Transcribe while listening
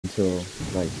until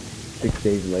like 6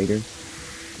 days later,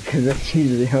 because that's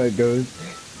usually how it goes.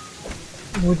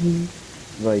 What do you...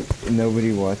 Like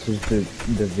nobody watches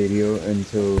the video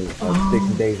until like 6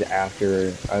 days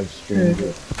after I've streamed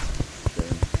it. So,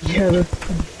 Yeah, that's...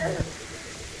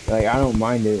 like I don't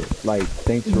mind it. Like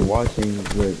thanks for watching,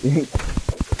 but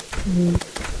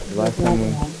last time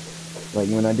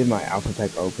when I did my alpha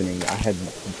pack opening,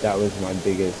 that was my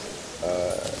biggest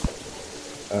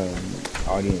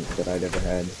audience that I'd ever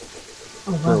had.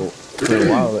 For a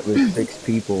while it was 6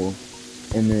 people,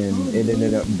 and then it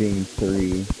ended up being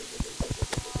 3.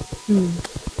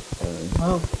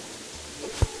 Wow.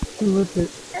 Who was it?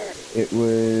 It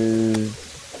was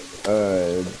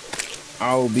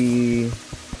Albie,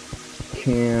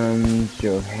 Cam,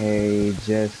 Johei,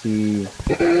 Jesse,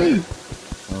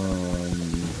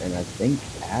 and I think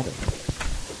Adam.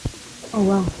 Oh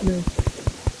wow, nice.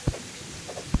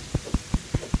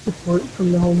 Support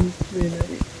from the homies.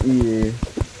 Yeah.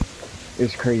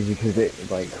 It's crazy because it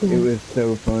was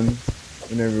so fun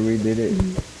whenever we did it.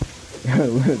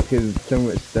 Because so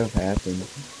much stuff happened.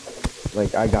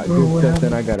 Like I got good stuff,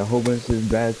 then I got a whole bunch of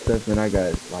bad stuff, then I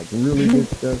got like really good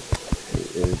stuff.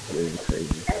 It was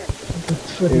crazy.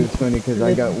 It was funny because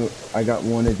I got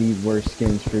one of the worst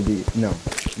skins for the no.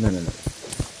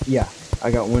 Yeah,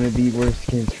 I got one of the worst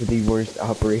skins for the worst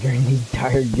operator in the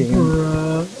entire game.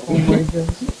 Bruh, oh my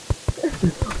gosh.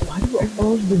 Why do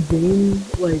all the game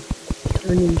like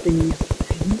turning things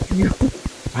hate you?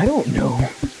 I don't know.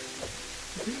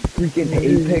 Freaking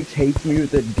Apex hates me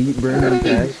with a deep burning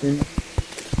passion.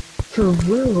 For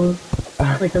real.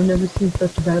 Like I've never seen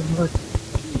such bad luck.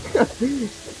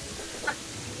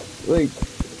 Like,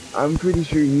 I'm pretty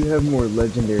sure you have more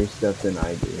legendary stuff than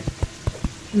I do.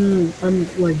 I'm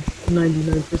like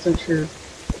 99% sure.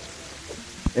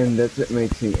 And that's what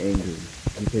makes me angry,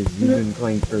 because you've been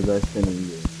playing for less than a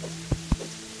year.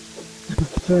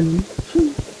 Funny.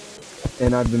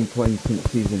 And I've been playing since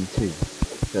season 2,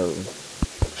 so...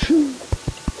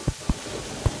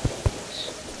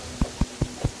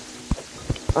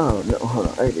 Oh no, hold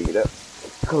on, I gotta get up.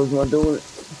 Close my door.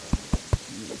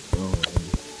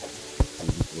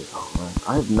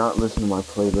 I have not listened to my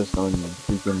playlist on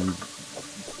freaking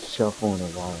shuffle in a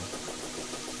while.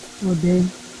 Oh dang.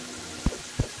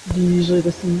 Do you usually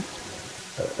listen?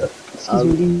 Excuse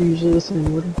me, do you usually listen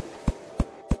in order?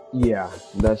 Yeah,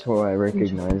 that's why I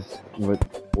recognize what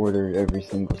order every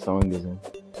single song is in.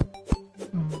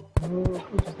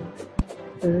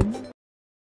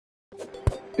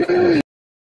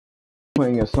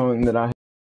 Playing a song that I haven't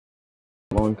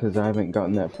long because I haven't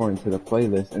gotten that far into the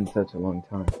playlist in such a long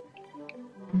time.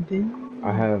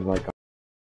 I have like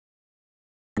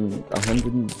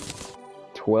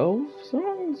 112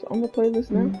 songs on the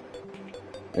playlist now,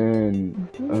 and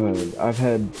I've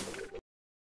had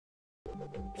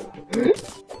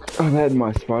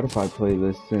my Spotify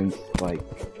playlist since like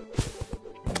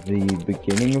the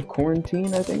beginning of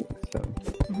quarantine, I think. So,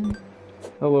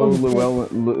 hello,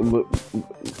 Llewellyn.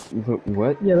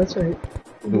 What? Yeah, that's right.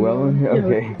 Llewellyn?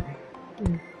 Okay.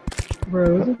 Yeah.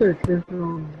 Bro, isn't there a character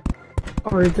on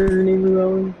Arthur named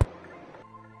Llewellyn?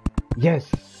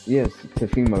 Yes, it's a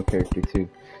female character too.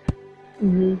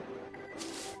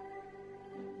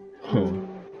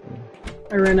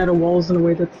 I ran out of walls in a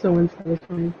way that's so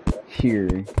unsatisfying.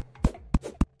 Here.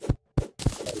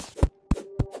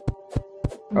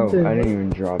 Oh, I didn't even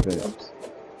drop it. Oops.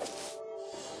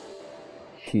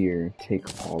 Here, take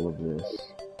all of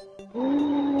this.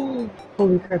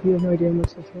 Holy crap, you have no idea how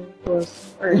much that's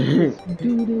worth. Alright, let's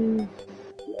do this.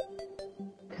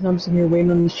 Cause I'm sitting here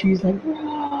waiting on the shoes like,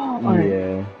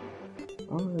 yeah.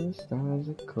 All the stars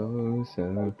are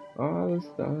closer, all the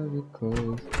stars are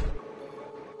close.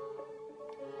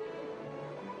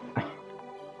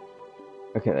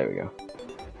 Okay, there we go.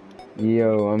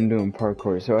 Yo, I'm doing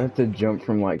parkour, so I have to jump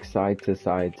from like side to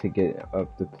side to get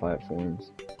up the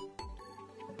platforms.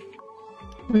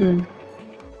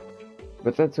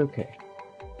 But that's okay.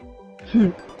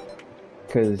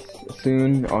 Cause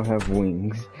soon I'll have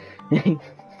wings.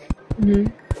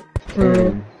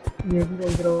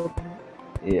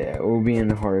 Yeah, we'll be in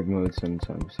hard mode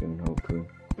sometime soon, hopefully.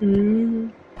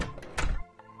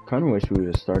 Kinda wish we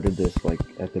would've started this like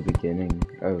at the beginning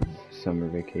of summer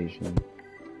vacation.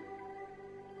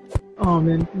 Oh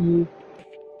man,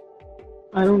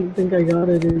 I don't think I got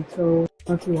it until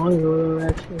not too long ago though,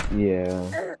 actually.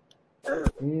 Yeah.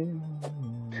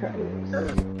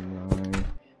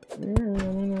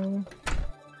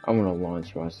 I'm gonna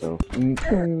launch myself.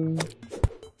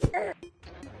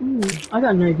 I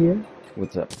got an idea.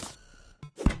 What's up?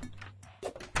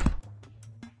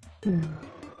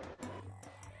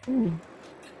 One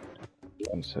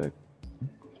sec.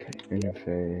 Okay.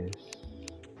 interface.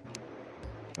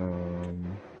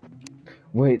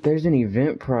 Wait, there's an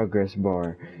event progress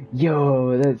bar.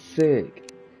 Yo, that's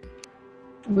sick.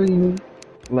 What do you mean?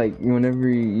 Like whenever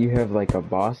you have like a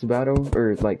boss battle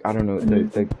or like I don't know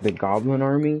the goblin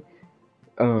army,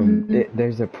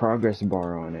 there's a progress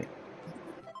bar on it.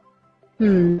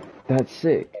 That's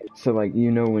sick. So like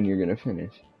you know when you're gonna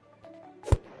finish.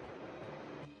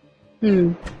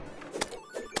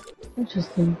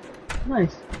 Interesting.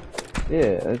 Nice.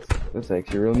 Yeah, that's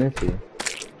actually real nifty.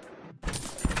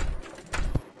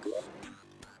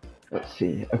 Let's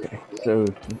see. Okay, so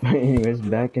anyways,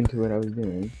 back into what I was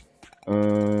doing.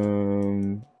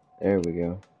 There we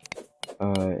go.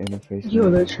 Interface.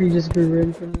 Yo, that tree just grew right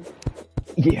in front of me.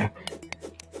 Yeah.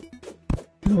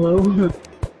 Hello?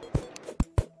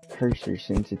 Cursor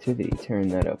sensitivity. Turn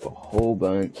that up a whole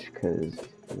bunch, cause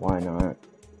why not?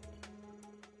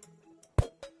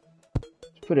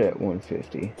 Let's put it at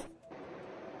 150.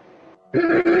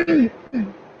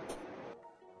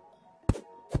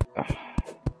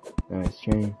 Nice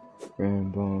chain.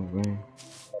 Rainbow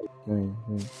rain.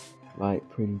 Light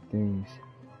pretty things.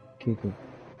 Kick up.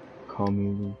 Call me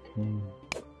Luke Kane.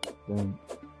 Don't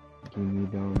give me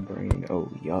dumb brain. Oh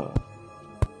yeah.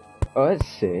 Oh, that's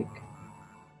sick.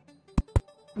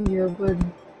 Yeah, but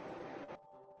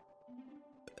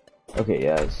Okay,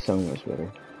 yeah, it's so much better.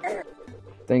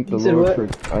 Thank the You said Lord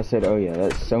what? for. I said, oh yeah,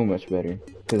 that's so much better.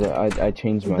 Cause I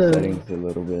changed my settings a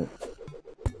little bit.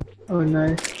 Oh,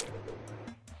 nice.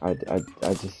 I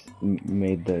just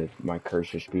made my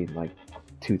cursor speed like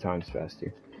 2 times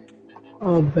faster.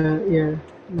 Oh, bet, yeah.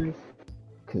 Nice.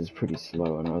 Cause it's pretty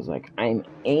slow, and I was like, I'm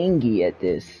angry at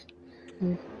this.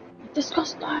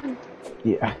 Disgusting.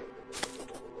 Yeah.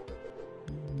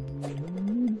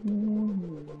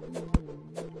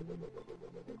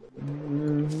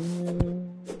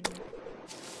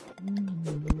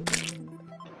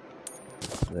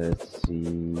 Let's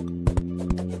see.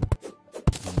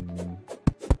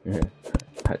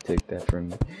 I took that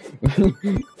from you.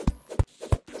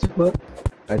 What?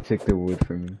 I took the wood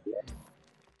from you.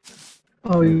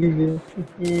 Oh, you're good.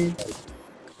 Yeah.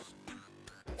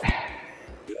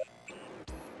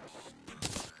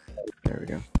 There we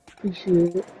go.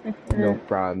 Appreciate it. No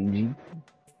problem, G.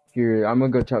 Here, I'm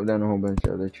gonna go chop down a whole bunch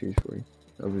of other trees for you.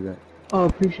 I'll be back. Oh,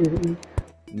 appreciate it, man.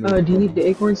 No Do you need the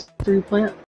acorns to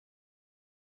replant?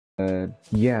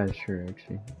 Yeah, sure,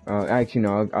 actually. Actually,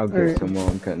 no, I'll get Alright. some while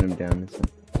I'm cutting them down and stuff.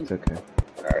 It's okay.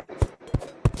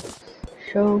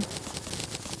 Show.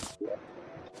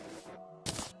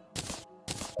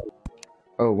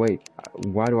 Oh, wait.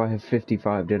 Why do I have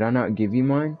 55? Did I not give you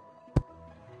mine?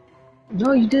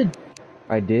 No, you did.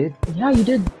 I did? Yeah, you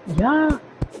did. Yeah.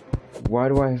 Why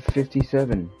do I have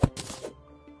 57?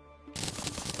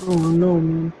 Oh, no,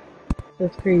 man.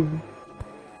 That's crazy.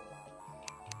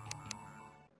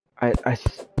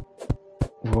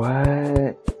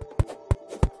 What?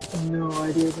 No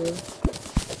idea, bro.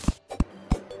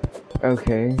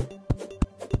 Okay.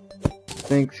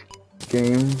 Thanks,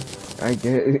 game. I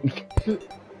get it.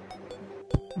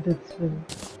 That's funny.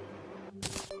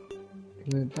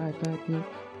 Goodbye, Patrick. I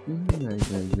ain't gonna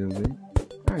hunt you.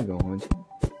 I ain't gonna hunt you.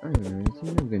 I'm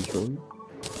gonna control you.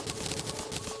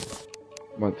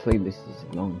 My playlist is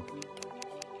long.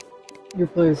 Your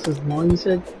playlist is long, you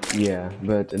said? Yeah,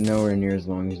 but nowhere near as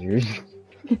long as yours.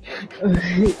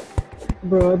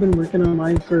 Bro, I've been working on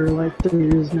mine for like 3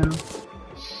 years now.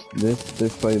 This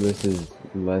playlist is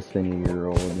less than a year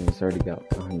old and it's already got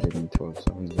 112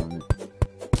 songs on it.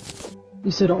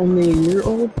 You said only a year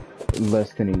old?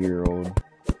 Less than a year old.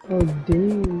 Oh,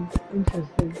 dang.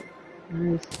 Interesting.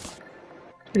 Nice.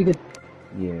 Pretty good.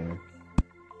 Yeah.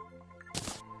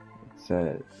 It's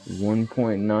at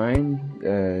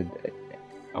 1.9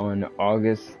 on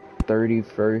August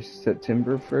 31st,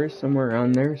 September 1st, somewhere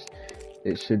around there.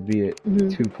 It should be at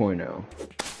 2.0.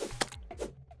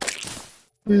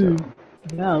 So,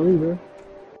 yeah, Libra.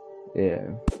 yeah.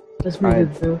 That's pretty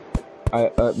good, though. I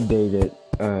update it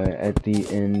at the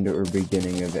end or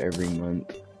beginning of every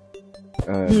month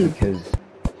because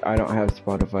I don't have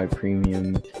Spotify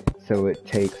Premium, so it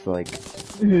takes like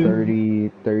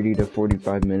 30 to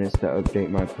 45 minutes to update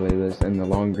my playlist, and the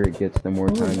longer it gets, the more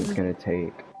time it's gonna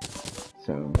take.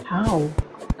 So how?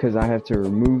 Because I have to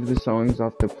remove the songs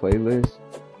off the playlist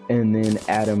and then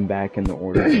add them back in the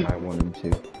order that I want them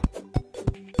to.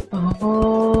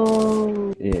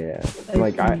 Oh. Yeah,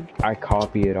 like I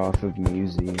copy it off of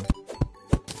Musi.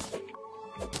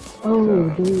 Oh,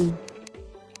 dude.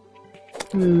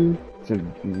 It's a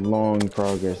long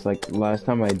progress. Like last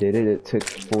time I did it, it took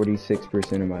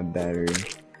 46% of my battery.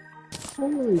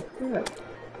 Holy crap.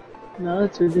 No,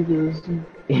 that's ridiculous.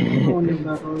 I wonder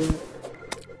about all that.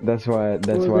 That's Well,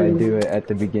 why I then, do it at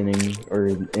the beginning or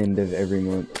end of every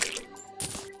month.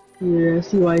 yeah, I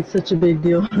see why it's such a big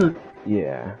deal.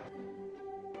 Yeah.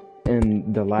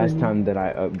 And the last Um, time that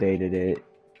I updated it,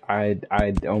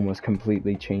 I'd almost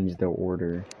completely changed the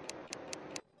order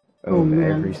oh of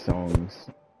every man. songs.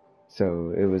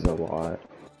 So it was a lot.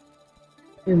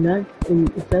 And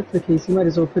if that's the case, you might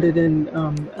as well put it in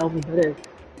alphabetic,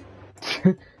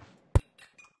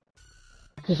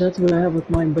 because that's what I have with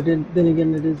mine. But then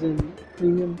again, it is in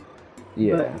premium. But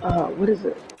Yeah. what is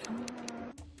it?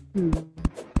 Hmm.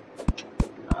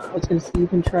 I was gonna say you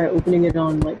can try opening it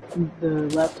on like the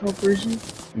laptop version,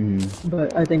 Mhm.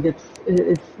 but I think it's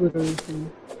literally free.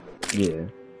 Yeah.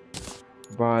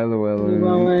 Bye, Llewellyn.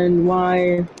 Llewellyn,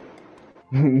 why?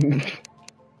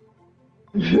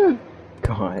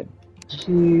 God.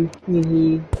 She,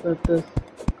 he left us.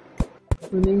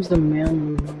 Who names the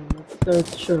man Llewellyn?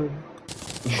 That's such a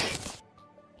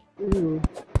ew.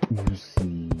 You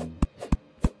see.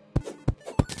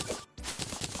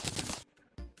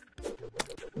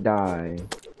 Die.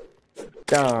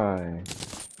 Die.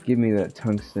 Give me that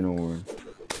tungsten ore.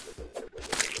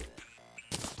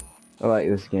 I like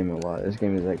this game a lot. This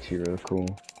game is actually really cool.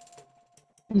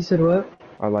 You said what?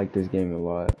 I like this game a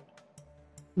lot.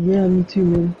 Yeah, me too,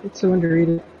 man. It's so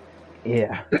underrated.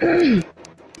 Yeah.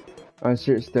 I'm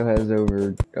sure it still has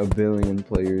over 1 billion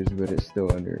players, but it's still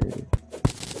underrated.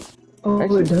 Oh, it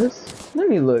Actually, does? let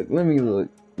me look. Let me look.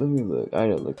 Let me look. I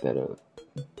gotta look that up.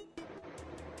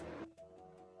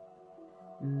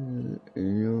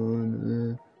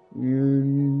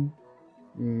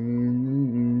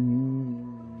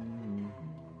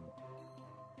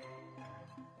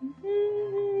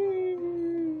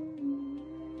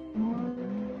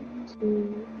 One,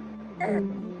 two,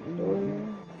 three, four.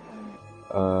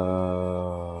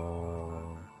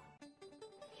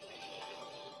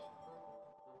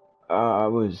 I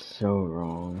was so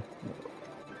wrong.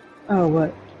 Oh,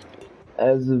 what?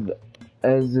 As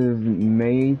of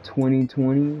May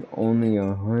 2020, only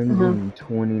Uh-huh.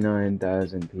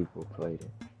 129,000 people played it.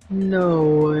 No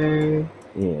way.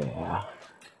 Yeah.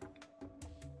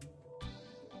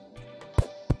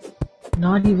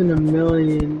 Not even a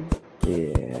million.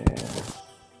 Yeah.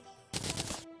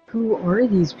 Who are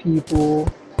these people?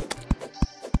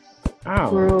 Ow.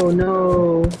 Bro,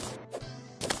 no.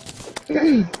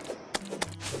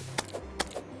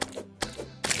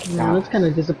 No, that's Die. kind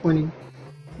of disappointing.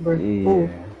 Bro. Oh. Yeah.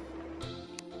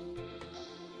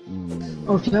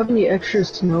 Oh, if you have any extra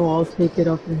snow, I'll take it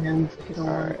off your hands if you don't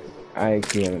want. Alright. I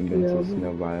actually haven't been to Yeah. the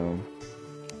snow biome.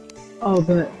 Oh,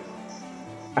 but.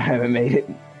 I haven't made it.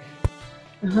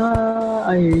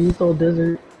 I hear you. It's all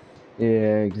desert.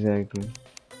 Yeah, exactly.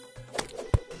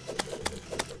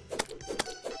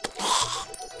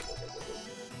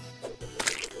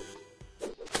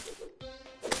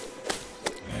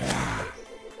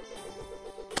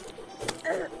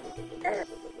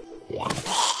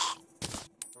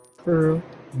 For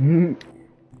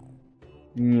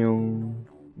No.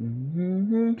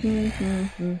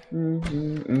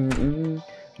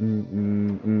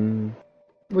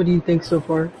 what do you think so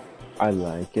far? I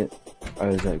like it. I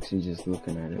was actually just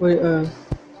looking at it. Wait,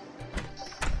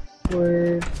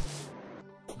 where?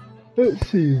 Let's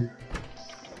see.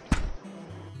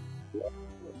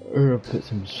 I'm gonna put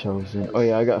some shelves in. Oh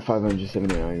yeah, I got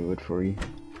 579 wood for you.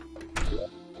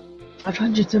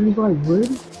 575 wood?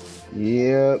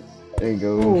 Yep. There you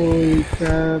go. Holy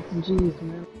crap. Jeez,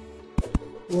 man.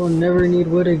 We'll never need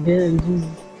wood again.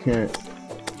 Jeez.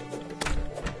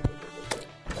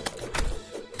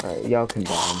 Alright, y'all can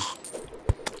die.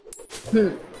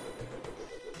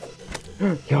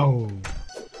 Yo!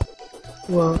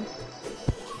 Well,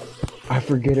 I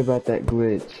forget about that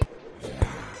glitch.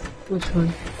 which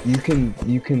one? You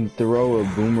can throw a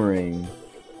boomerang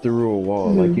through a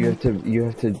wall. Like you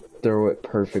have to throw it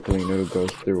perfectly and it'll go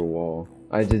through a wall.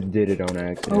 I just did it on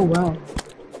accident. Oh, wow.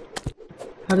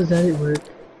 How does that work?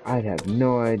 I'd have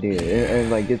no idea. And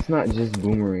like it's not just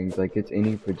boomerangs, like it's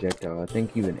any projectile. I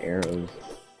think even arrows.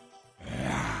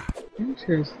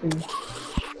 Interesting.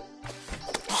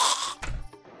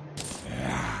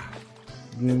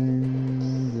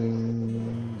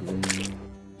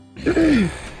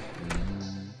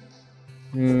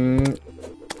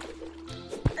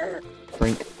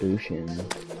 Frank Ocean.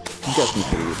 You got some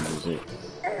pretty good music.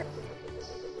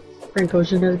 Frank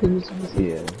Ocean has good music.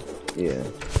 Yeah, yeah.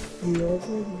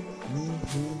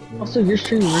 Also, you're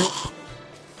streaming, right?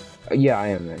 Yeah, I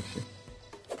am actually.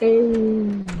 Hey.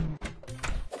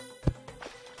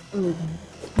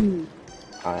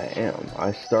 I am.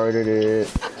 I started it,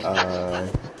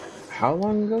 how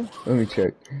long ago? Let me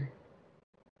check.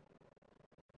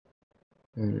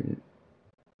 And,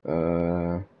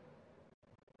 I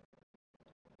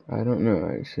don't know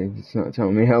actually. It's not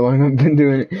telling me how long I've been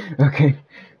doing it. Okay.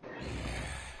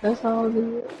 That's all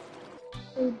the.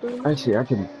 Actually, I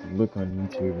could look on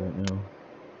YouTube right now.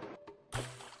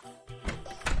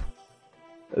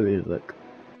 Let me look.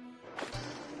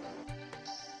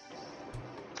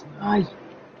 Ay.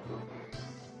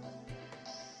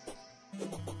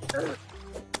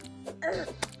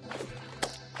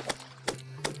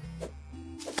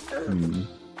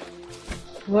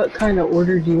 What kind of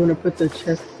order do you want to put the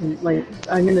chest in? Like,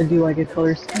 I'm gonna do like a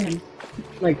color scheme.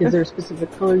 Like, is there a specific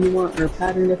color you want or a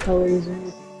pattern of colors? Or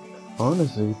anything?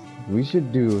 Honestly, we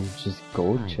should do just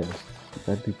gold chests.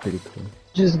 That'd be pretty cool.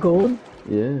 Just gold?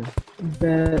 Yeah.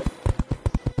 Bet.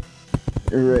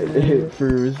 Right,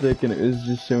 for a second it was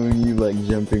just showing you like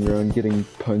jumping around getting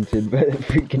punted by that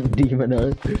freaking demon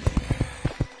eye.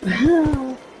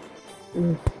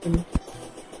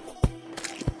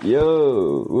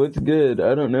 Yo, what's good?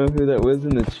 I don't know who that was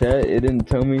in the chat. It didn't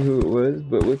tell me who it was,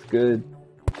 but what's good?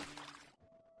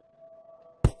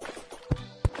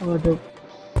 Oh, dope.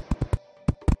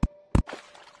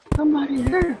 Somebody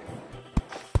there.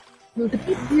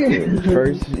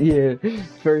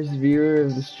 First viewer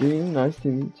of the stream. Nice to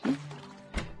meet you.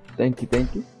 Thank you,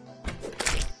 thank you.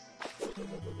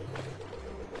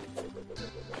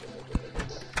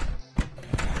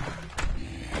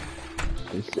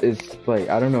 It's like,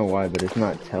 I don't know why, but it's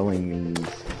not telling me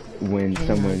when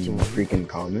someone freaking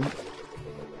comments.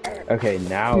 Okay,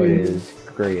 now it is.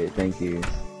 Great, thank you.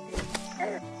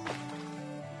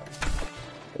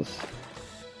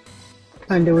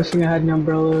 Kinda wishing I had an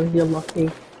umbrella. You're lucky.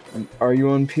 Are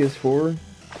you on PS4?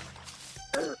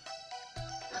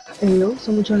 Hey, yo,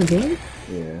 someone trying to game?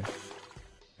 Yeah.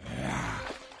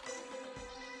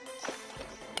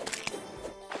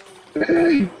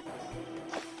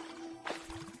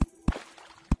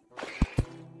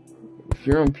 If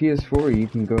you're on PS4, you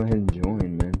can go ahead and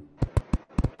join, man.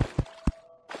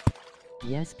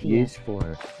 Yes,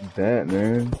 PS4. Bet,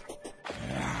 man.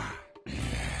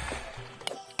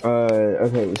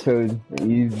 Okay, so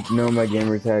you know my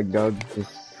gamer tag, dog.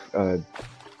 Just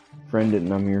friend it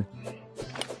and I'm here.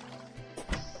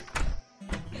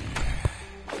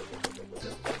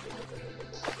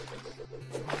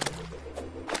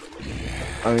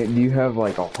 I mean, do you have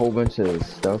like a whole bunch of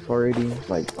stuff already,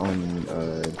 like on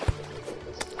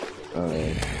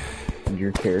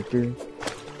your character?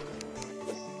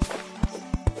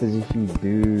 Because if you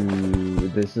do,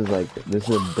 this is a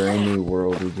brand new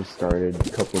world we just started a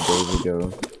couple days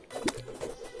ago.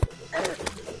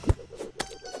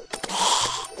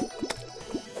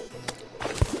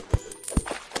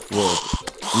 Well,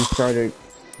 we started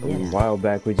a while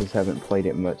back, we just haven't played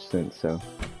it much since, so.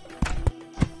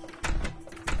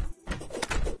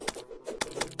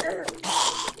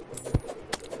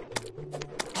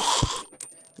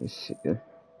 Let's see.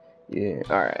 Yeah,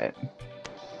 alright.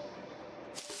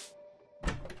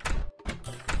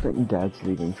 I think Dad's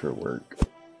leaving for work.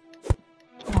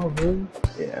 Oh, really?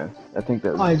 Yeah, I think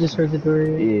that's... Oh, I just heard the door.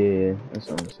 Yeah, that's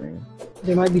what I'm saying.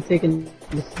 They might be taking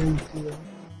the phone too.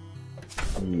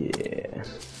 Yeah.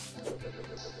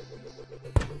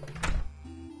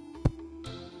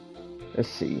 Let's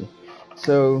see.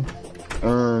 So,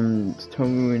 tell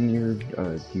me when you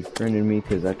friended me,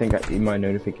 because I think my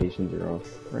notifications are off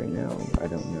right now. I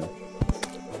don't know.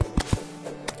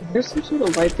 There's some sort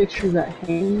of light fixture that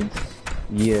hangs.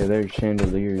 Yeah, they're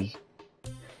chandeliers.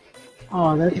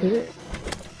 Oh, that's it?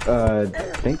 I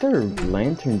think they're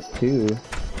lanterns too.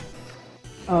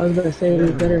 Oh, I was gonna say, we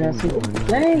better have some.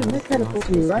 Dang, that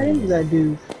catapulted me right into that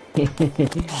dude.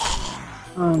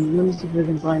 Let me see if we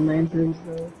can find lanterns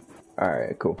though.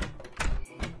 Alright, cool.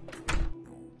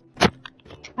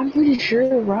 I'm pretty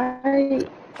sure, right?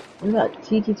 We got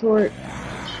Tiki Torch.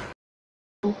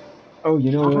 Oh,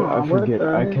 you know what? I what forget.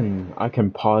 the I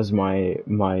can pause my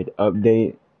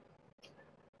update.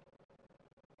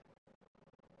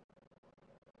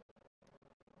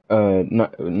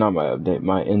 Not my update.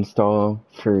 My install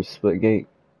for Splitgate.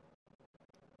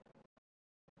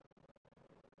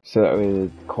 So that way the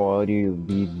quality will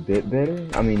be a bit better.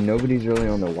 I mean, nobody's really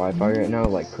on the Wi-Fi right now.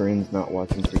 Like, Corinne's not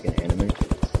watching freaking anime.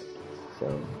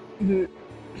 So, because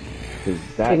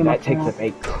that takes up a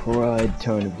crud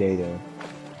ton of data.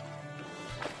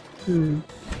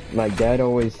 Like, Dad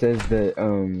always says that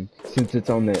since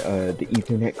it's on the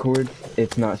Ethernet cord,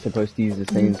 it's not supposed to use the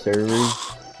same servers,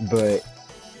 but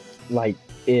like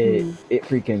it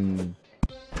freaking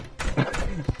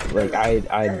like I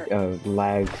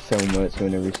lag so much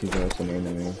whenever she's watching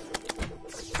anime.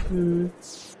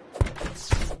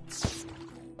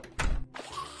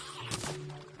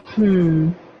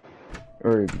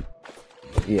 Or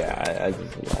yeah, I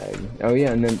just lied. Oh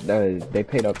yeah, and then they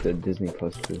paid off the Disney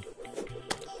Plus too.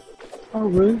 Oh,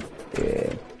 really?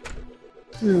 Yeah.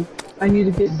 Hmm. I need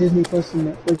to get Disney Plus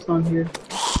and Netflix on here.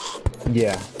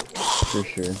 Yeah, for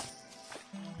sure.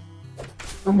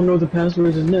 I don't know the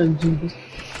passwords and nothing, Jesus.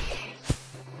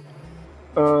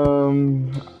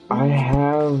 I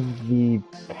have the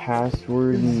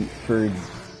password for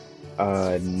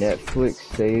Netflix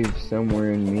saved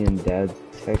somewhere in me and Dad's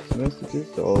text messages,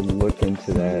 so I'll look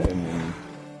into that and then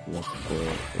look for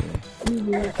it.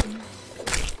 Yeah.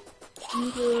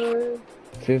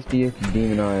 50th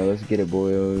Demon Eye, let's get it,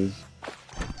 boyos.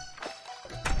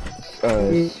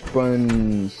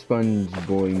 Sponge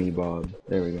Boy Me Bob.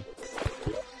 There we go.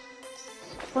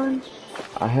 Sponge.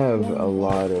 I have a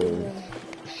lot of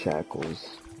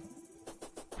shackles.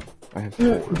 I have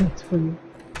 4. That's funny.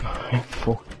 I have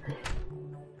 4.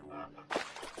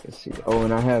 Let's see. Oh,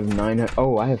 and I have 9.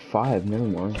 Oh, I have 5. Never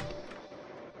mind.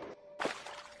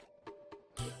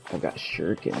 I got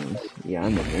shurikens. Yeah,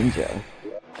 I'm a ninja.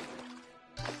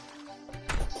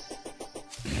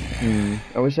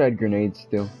 I wish I had grenades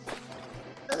still.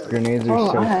 Grenades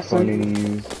are so funny to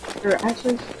use. Or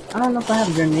actually, I don't know if I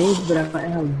have grenades, but I might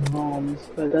have bombs,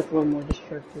 but that's a little more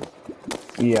destructive.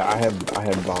 Yeah, I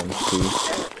have bombs too.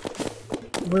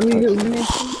 Where do you get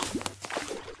grenades from?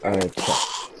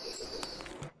 Chests.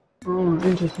 Oh,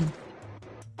 interesting.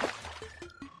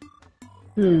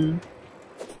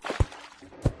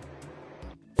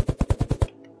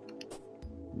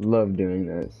 Love doing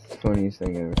that. It's the funniest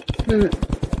thing ever.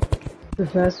 The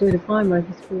fast way to climb, I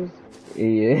suppose.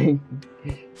 Yeah.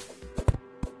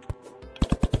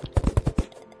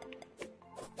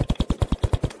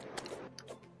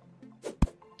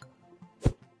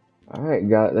 Alright,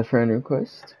 got the friend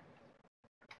request.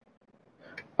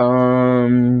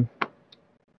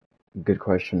 Good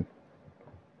question.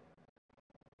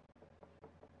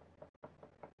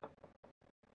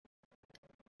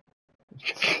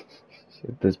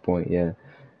 At this point, yeah.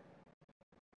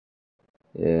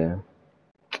 Yeah.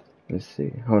 Let's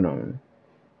see. Hold on.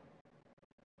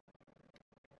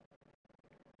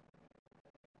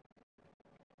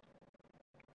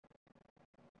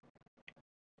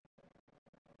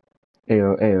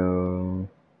 Ayo, ayo.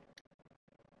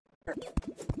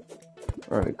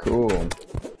 Alright, cool.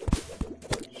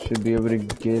 Should be able to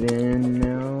get in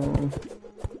now.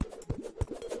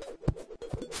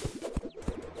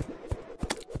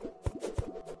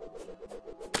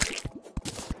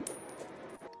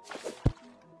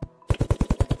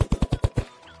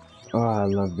 Oh, I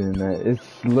love doing that. It's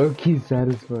low-key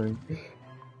satisfying.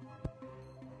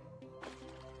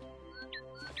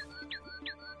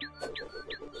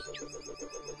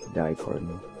 Die,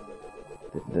 Cardinal.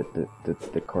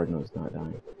 The Cardinal's not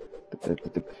dying.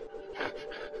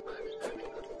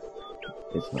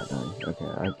 It's not dying. Okay,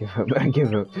 I give up. I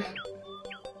give up.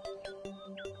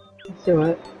 So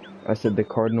what? I said the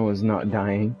Cardinal is not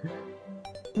dying.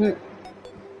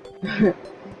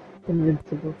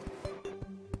 Invincible.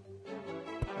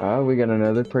 Ah, we got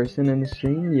another person in the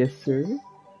stream. Yes, sir.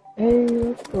 Hey,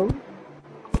 let's go.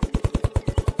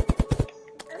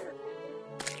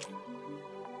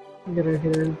 We gotta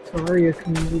get our Terraria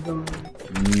community going.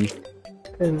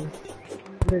 Cause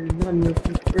there's not enough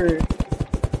for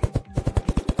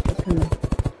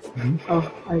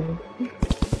oh, I will.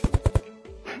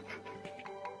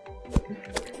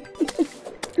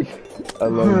 I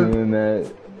love doing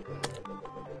that.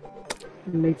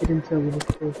 Make it into a little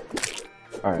cliff.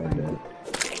 Alright, then.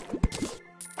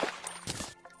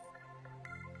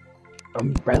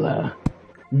 Umbrella.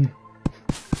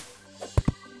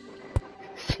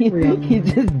 He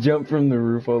just jumped from the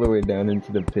roof all the way down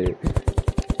into the pit.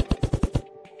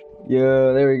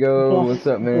 Yo, there we go. What's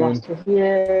up, man?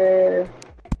 Yeah.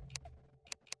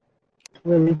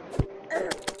 Really?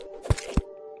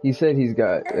 He said he's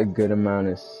got a good amount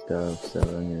of stuff, so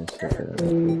I'm gonna check it out.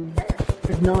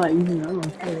 If not, even I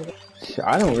don't care.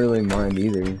 I don't really mind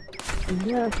either.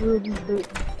 Yeah, it's really good.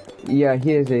 Yeah,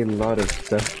 he has a lot of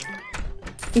stuff.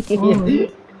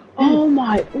 Oh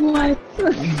my, what?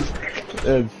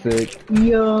 That's sick.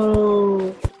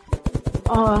 Yo.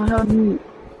 Oh, how do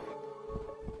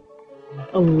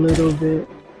a little bit.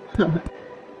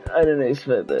 I didn't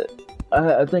expect that.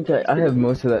 I think I have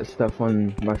most of that stuff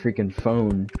on my freaking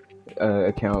phone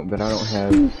account, but I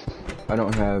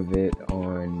don't have it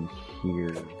on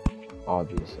here,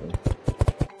 obviously.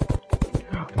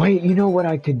 Wait, you know what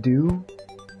I could do?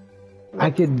 I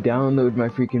could download my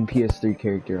freaking PS3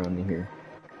 character onto here.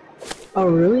 Oh,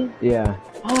 really? Yeah.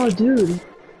 Oh, dude.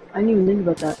 I didn't even think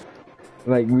about that.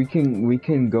 Like we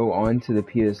can go on to the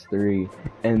PS3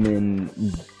 and then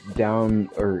down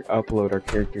or upload our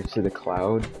characters to the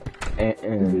cloud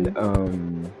and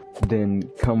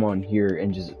then come on here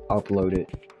and just upload it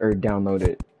or download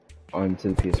it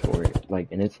onto the PS4.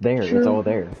 Like, and it's there. Sure. It's all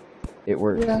there. It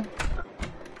works. Yeah,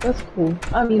 that's cool.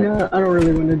 I mean, I don't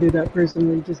really want to do that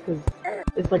personally, just because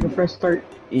it's like a fresh start.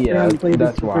 Yeah,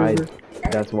 that's why.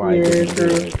 That's why. Yeah, I didn't do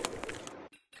sure. it.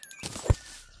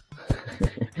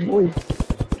 Oi,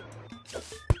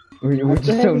 We're what the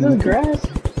just heck so is this grass?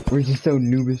 we're just so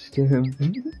noobish to him.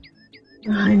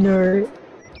 I know, right?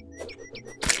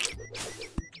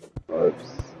 Oops.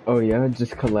 Oh yeah,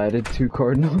 just collided 2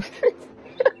 cardinals.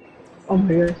 Oh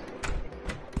my gosh.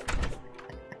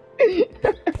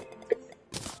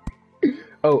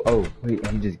 Oh, wait,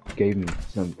 he just gave me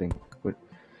something. What?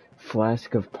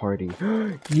 Flask of party.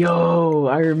 Yo,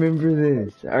 I remember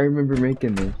this. I remember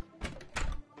making this.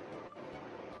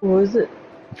 What was it?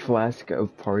 Flask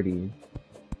of party.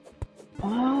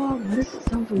 Oh, this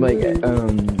sounds Like,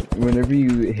 familiar. whenever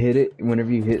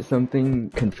you hit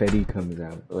something, confetti comes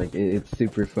out. Like, it's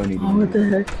super funny to Oh, what use. the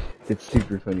heck? It's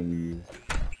super funny to use.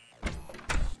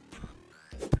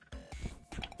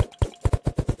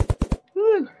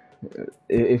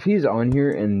 If he's on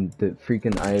here and the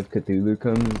freaking Eye of Cthulhu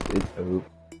comes, it's over.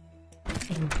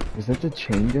 Is that the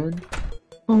chain gun?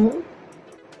 Oh,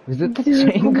 Is that the did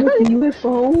it chain come gun? with the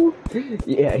UFO?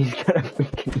 Yeah, he's got a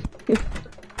freaking...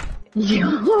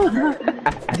 Yeah,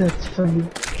 that's funny.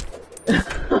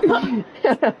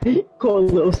 Cool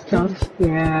little stuff.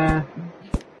 Yeah,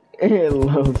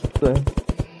 Little stuff.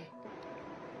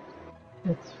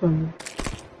 that's funny.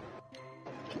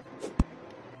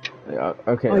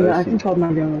 Okay, Oh yeah, I let's can see. call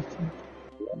my gun with him.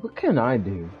 What can I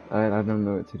do? I don't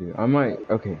know what to do. I might...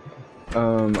 Okay.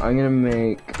 I'm gonna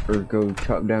make... Or go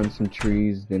chop down some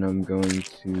trees, then I'm going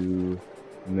to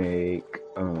make...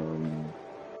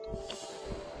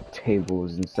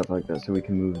 tables and stuff like that so we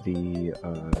can move the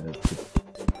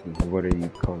what do you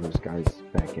call those guys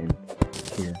back in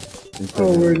here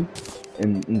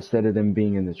instead of them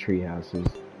being in the tree houses,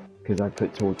 because I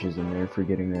put torches in there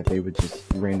forgetting that they would just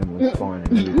randomly spawn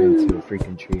and move into a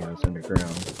freaking treehouse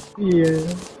underground. Yeah,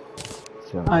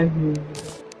 So I hear you.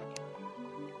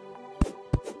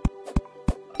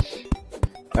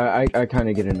 I kind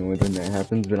of get annoyed when that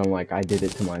happens, but I'm like, I did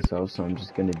it to myself, so I'm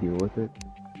just gonna deal with it.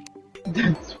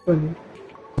 That's funny.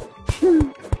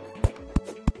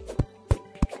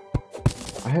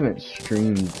 I haven't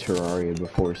streamed Terraria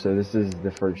before, so this is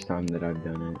the first time that I've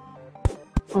done it.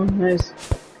 Oh, nice.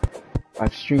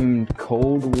 I've streamed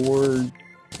Cold War,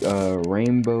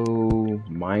 Rainbow,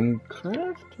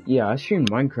 Minecraft? Yeah, I streamed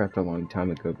Minecraft a long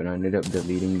time ago, but I ended up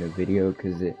deleting the video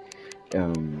because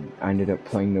I ended up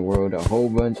playing the world a whole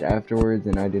bunch afterwards,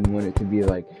 and I didn't want it to be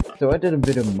like... So I did a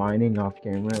bit of mining off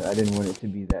camera. I didn't want it to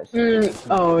be that serious.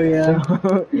 Oh yeah.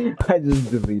 So I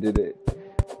just deleted it.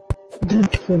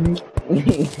 That's funny.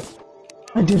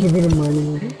 I did a bit of mining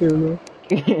on camera.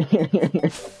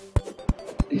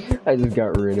 I just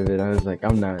got rid of it. I was like,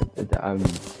 I'm...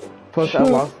 Plus, I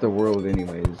lost the world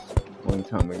anyways, a long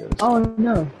time ago. So. Oh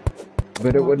no.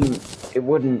 But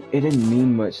it didn't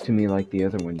mean much to me like the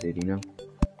other one did, you know?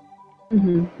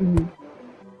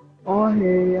 Oh, I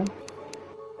hear ya.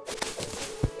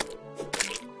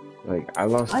 Like, I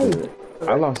lost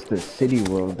the city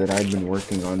world that I'd been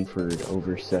working on for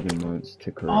over 7 months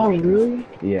to correct. Oh, really?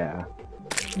 Yeah.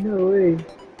 No way.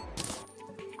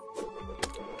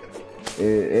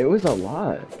 It was a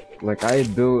lot. Like, I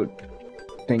had built,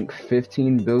 I think,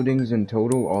 15 buildings in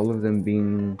total, all of them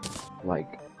being,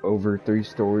 like, over 3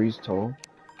 stories tall.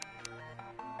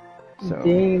 So,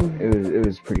 Dang. it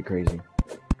was pretty crazy.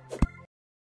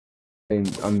 And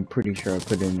I'm pretty sure I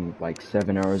put in, like,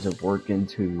 7 hours of work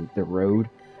into the road,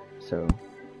 so...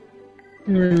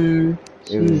 Jeez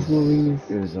Louise.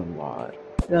 It was a lot.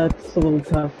 That's a little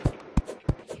tough.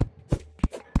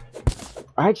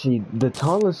 Actually, the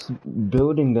tallest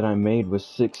building that I made was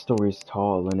 6 stories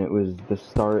tall, and it was the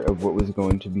start of what was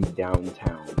going to be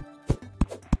downtown.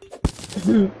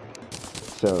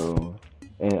 So,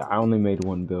 and I only made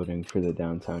 1 building for the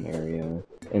downtown area,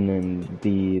 and then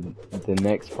the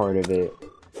next part of it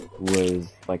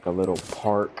was like a little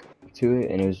park to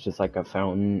it, and it was just like a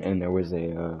fountain, and there was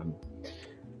a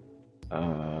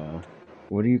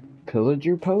what do you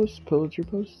pillager post?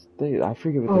 I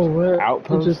forget what what?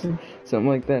 outpost, something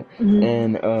like that.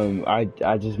 And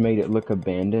I just made it look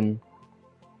abandoned.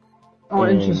 Oh,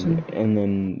 interesting. And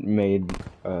then made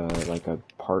like a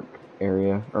park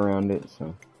area around it.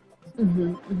 So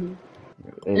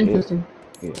Interesting.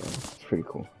 Yeah, it's pretty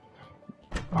cool.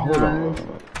 Nice. Hold on.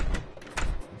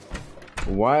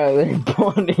 Why are they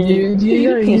bonding?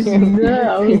 Yeah, you see that?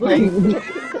 I was like,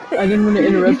 I didn't want to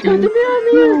interrupt you. Yo,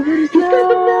 what is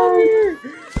that?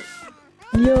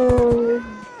 Yo.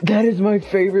 That is my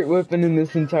favorite weapon in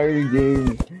this entire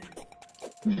game.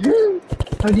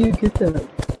 How do you get that?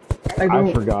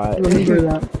 I forgot. Remember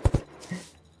that.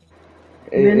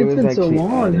 Man, it's been so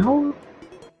long. Added. How?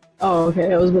 Oh,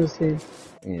 okay. I was gonna say.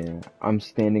 Yeah, I'm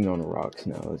standing on rocks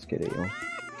now. Let's get it, yo.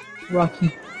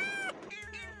 Rocky.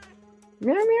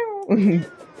 Meow meow.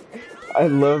 I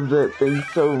love that thing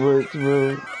so much,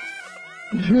 bro.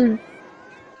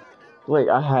 Like,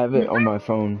 I have it on my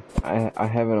phone. I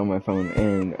have it on my phone,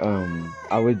 and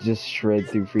I would just shred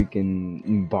through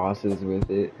freaking bosses with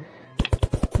it.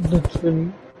 That's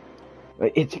funny.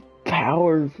 Like, it's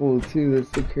powerful too.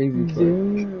 That's the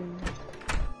crazy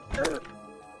part.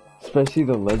 Especially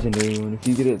the legendary one. If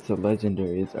you get it to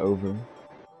legendary, it's over.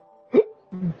 Okay.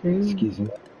 Excuse me.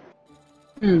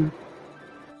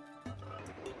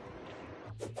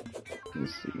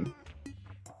 Let's see.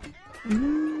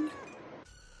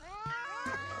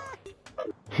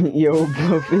 Yo,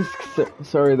 Blowfisk,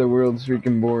 sorry the world's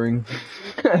freaking boring.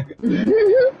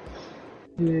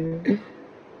 Yeah.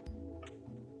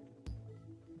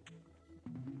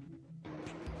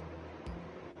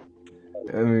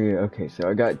 I mean, okay, so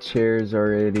I got chairs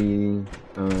already.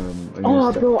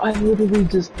 Oh, bro, I literally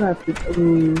just crafted.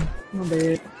 Ooh, my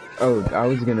bad. Oh, I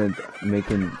was gonna make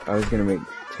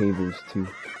tables too.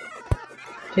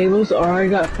 Tables? Oh, I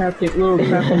got crafting, little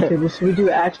crafting tables. Should we do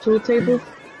actual tables?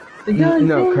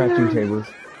 No, crafting tables.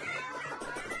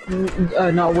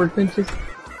 Not workbenches?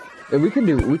 Yeah, we can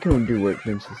do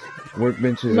workbenches.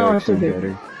 Workbenches are actually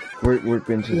better.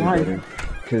 Workbenches are better.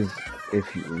 Because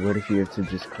what if you have to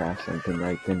just craft something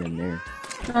right then and there?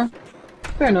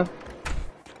 Fair enough.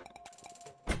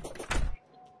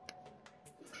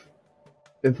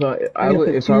 If I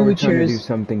were trying to do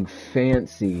something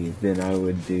fancy, then I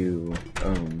would do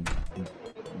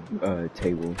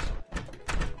tables.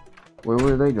 Where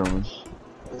were they going?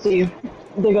 See,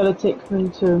 they gotta take me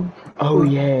to. Oh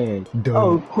yeah. Duh.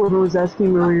 Oh, Corbin was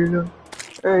asking me earlier. No.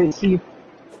 All right, see.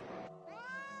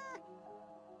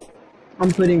 I'm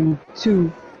putting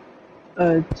two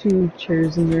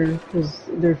chairs in there because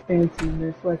they're fancy and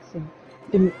they're flexing.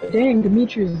 Dang,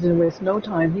 Demetrius didn't waste no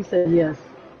time. He said yes.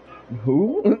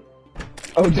 Who?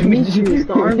 Oh, Demetrius,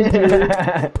 the arms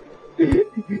dude.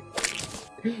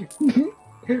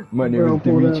 My name is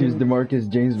Demetrius DeMarcus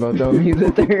James Bartholomew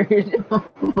the Third.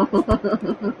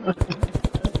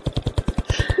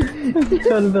 I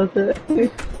forgot about that.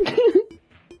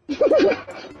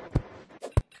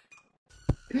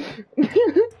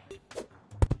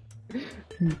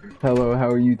 Hello, how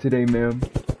are you today, ma'am?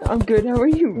 I'm good, how are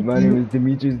you? My name is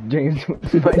Demetrius James.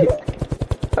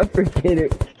 I forget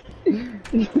it.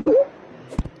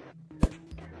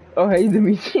 Oh, hey,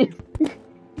 Demetrius.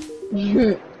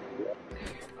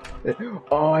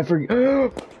 Oh, I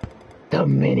forget. The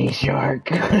mini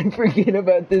shark. I forget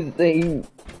about this thing.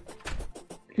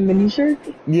 Mini shark?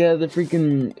 Yeah, the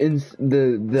freaking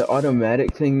the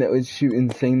automatic thing that would shoot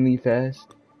insanely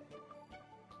fast.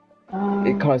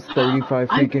 It cost 35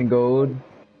 freaking gold.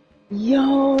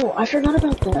 Yo, I forgot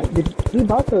about that. We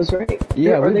bought those, right?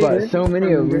 Yeah, we bought so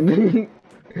many of them.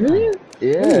 Really?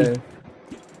 Yeah.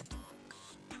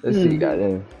 Let's see, got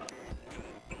a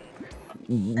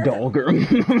Dolgrim.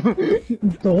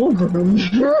 Dolgrim?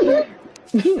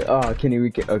 Oh, Kenny,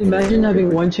 okay. Imagine having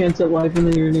one chance at life and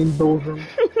then you're named Dolgrim.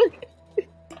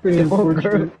 Pretty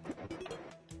unfortunate.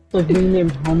 It's like being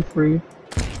named Humphrey.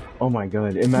 Oh my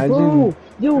god, imagine. Bro,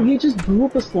 yo, he just blew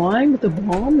up a slime with a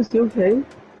bomb? Is he okay?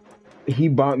 He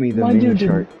bought me the mini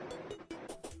shark.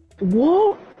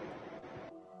 What?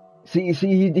 See,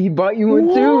 he bought you one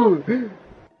too!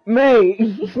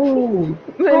 Mate! Bro,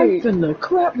 mate! I'm finna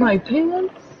crap my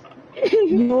pants!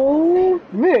 Yo!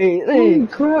 Mate, Holy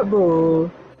crap, bro!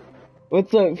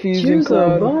 What's up, Fusion Cheers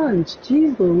Cloud? a bunch!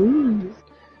 Jeez Louise!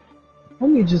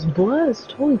 Homie just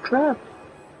blessed! Holy crap!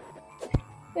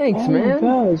 Thanks, man! Oh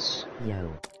my gosh! Yo.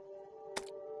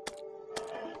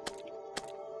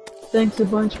 Thanks a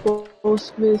bunch, both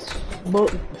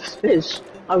fish.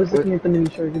 I was looking at the mini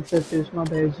shark and said fish, my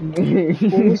bad, G.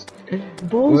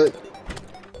 Bulls?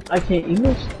 I can't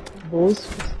English. Bulls?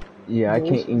 Yeah, I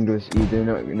can't English either,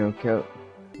 no cap.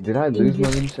 Did I lose my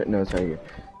mini shark? No, it's right here.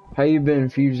 How you been,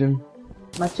 Fusion?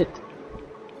 Match it.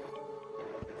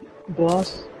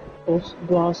 Gloss. Just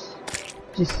gloss.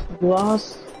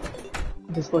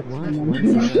 Just like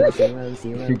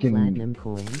freaking platinum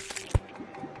coins.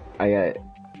 I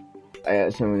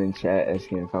got someone in chat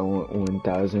asking if I want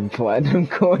 1,000 platinum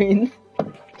coins.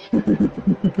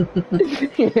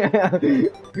 Yeah.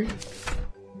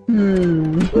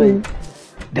 Like,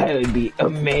 that would be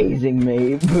amazing,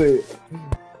 mate, but,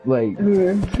 like...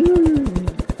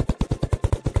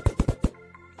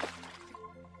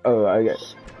 Oh, I got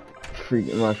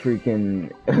my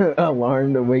freaking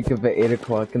alarm to wake up at 8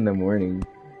 o'clock in the morning.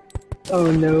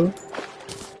 Oh no.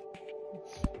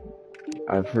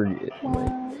 I forget,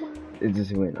 like, it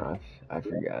just went off. I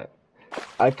forgot.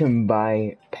 I can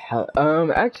buy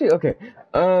actually, okay,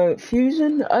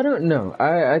 Fusion, I don't know.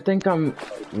 I think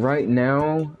right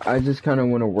now, I just kind of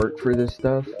want to work for this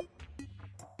stuff.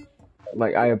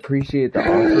 Like, I appreciate the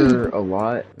offer a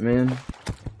lot, man.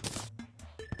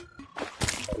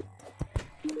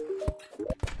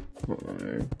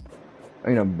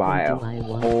 I'm gonna buy a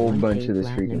whole bunch of this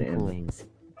freaking ammo.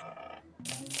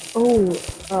 Oh,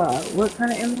 what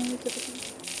kind of ammo is it?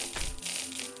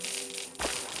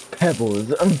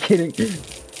 Pebbles, I'm kidding.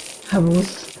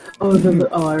 Pebbles. Oh,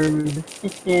 oh, I remember.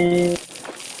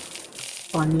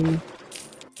 Funny.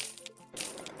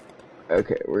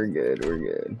 Okay, we're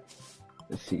good.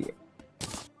 Let's see.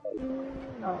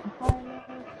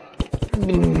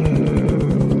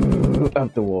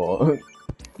 Up the wall.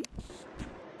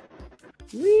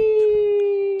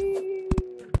 Whee!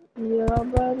 Yeah,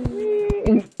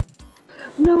 buddy.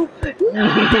 No!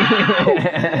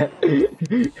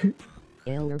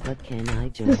 Eller, but can I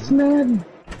join? This man!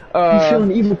 You feel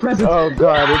an evil presence. Oh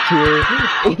god, it's here.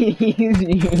 He's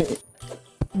here.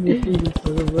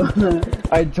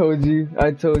 I told you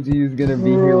he was gonna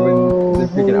be here when the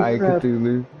freaking Eye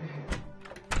Cthulhu.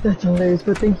 That's hilarious,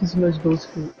 but thank you so much, Ghost.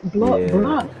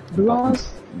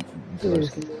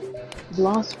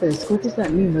 Blosfist. What does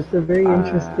that mean? That's a very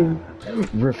interesting...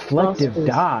 reflective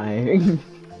dye.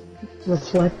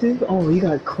 Reflective? Oh, you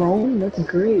got chrome? That's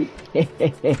great. Come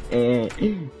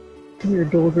here,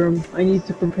 Dolgrim. I need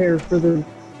to prepare for the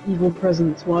evil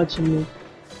presence watching me.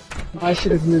 I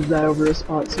should have moved that over a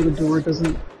spot so the door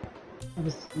doesn't have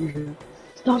a seizure.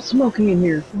 Stop smoking in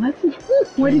here! What?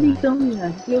 Why did he tell me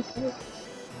that? He okay?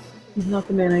 He's not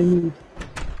the man I need.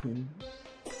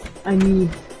 I need...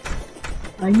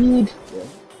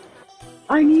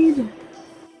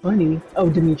 Funny. Oh,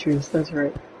 Demetrius, that's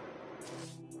right.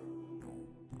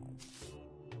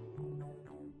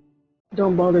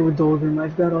 Don't bother with Dolgrim,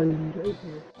 I've got all you need right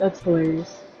here. That's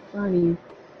hilarious. Funny.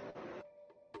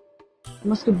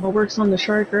 Musket ball works on the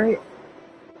shark, right?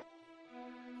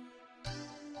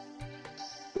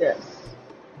 Yes.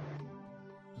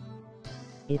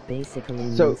 It basically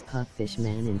means puffish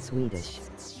man in Swedish.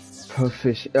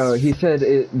 Puffish. Oh, he said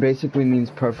it basically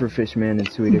means pufferfish man in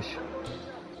Swedish.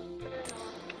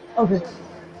 Okay.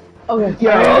 Okay.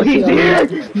 Yo, he's here!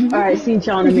 Alright, see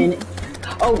y'all in a minute.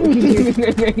 Oh, he's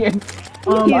here.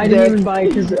 I didn't even buy it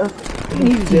because,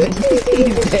 he's dead.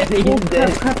 He's dead.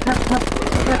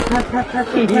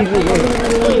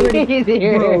 He's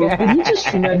here. Bro, did he just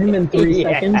shoot at him in 3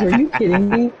 seconds? Are you kidding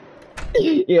me?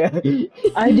 Yeah.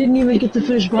 I didn't even get to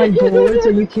finish buying bullets.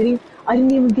 Are you kidding? I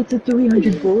didn't even get to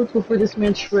 300 bullets before this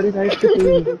man shredded Ice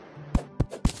Cthulhu.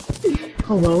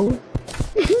 Hello?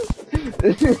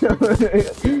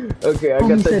 Okay, I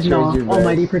got the treasure bag.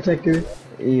 Almighty protector.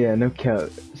 Yeah, no cap.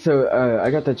 So, I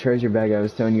got the treasure bag I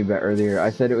was telling you about earlier. I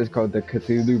said it was called the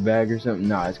Cthulhu bag or something.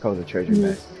 Nah, it's called the treasure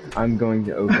bag. I'm going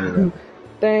to open it up.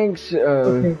 Thanks,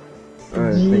 Okay.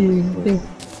 Thanks.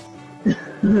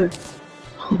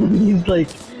 He's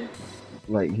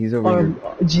like he's over here.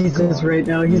 Jesus right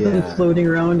now. He's like floating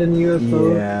around in a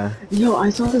UFO. Yeah. Yo, I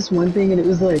saw this one thing and it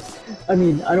was like, I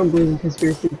mean, I don't believe in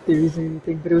conspiracy theories or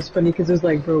anything, but it was funny because it was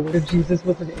like, bro, what if Jesus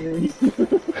was an alien?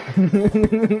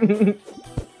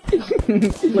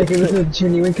 Like it was a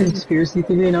genuine conspiracy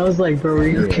theory, and I was like, bro, are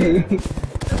you okay?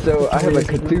 So I have a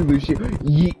Cthulhu shit.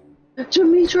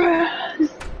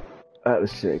 Demetrius! That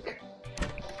was sick.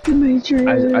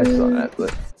 Demetrius! I saw that,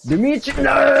 but Demetrius,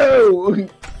 no!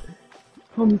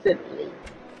 Home said,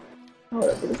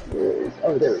 whatever this is.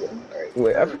 Oh, there we go. Alright.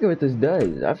 Wait, I forget what this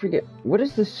does. I forget. What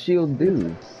does this shield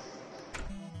do?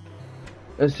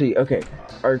 Let's see. Okay.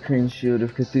 Arcane Shield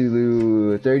of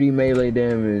Cthulhu, 30 melee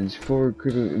damage, 4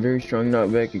 critical, very strong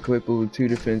knockback, equipable with 2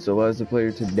 defense, allows the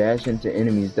player to dash into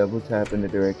enemies, double tap in the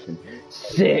direction.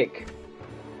 Sick!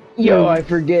 Yo, I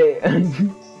forget.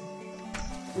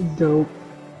 Dope.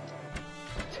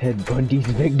 Ted Bundy's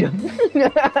victim.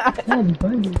 Ted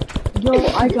Bundy. Yo,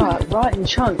 I got rotten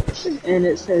chunks, and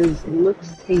it says,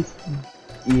 looks tasty.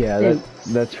 Yeah,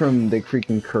 that's from the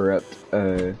freaking corrupt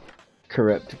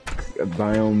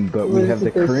biome, but we have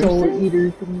the crimson. Soul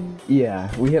eater thing? Yeah,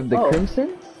 we have the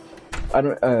crimson. I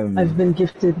don't. I've been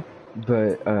gifted.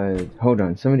 But hold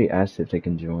on. Somebody asked if they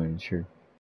can join. Sure.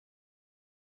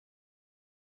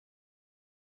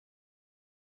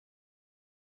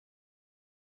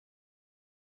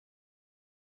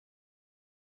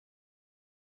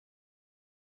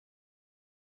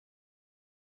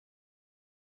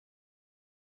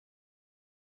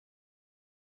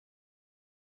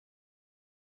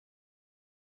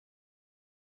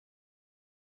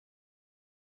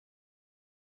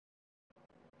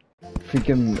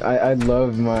 Freaking, I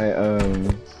love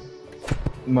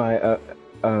my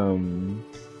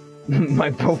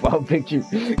profile picture.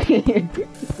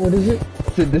 What is it?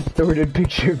 It's a distorted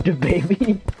picture of the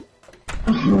baby.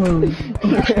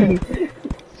 Okay.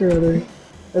 It's rather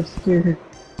obscure.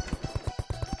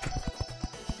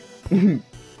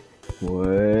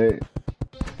 What?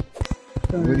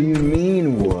 What do you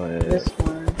mean, what? This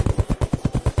one.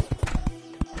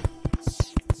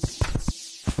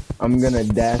 I'm gonna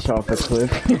dash off a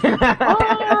cliff.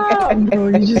 Ah! Bro,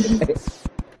 you just...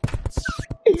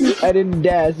 I didn't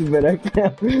dash, but I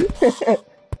fell.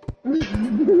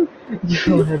 You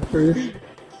fell head first.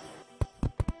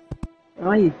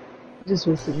 I just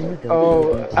was sitting there.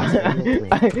 Oh,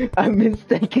 I'm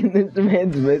mistaken this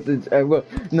man's message. Well,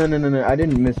 no, I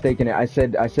didn't mistaken it. I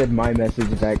said my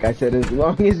message back. I said, as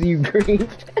long as you grieve.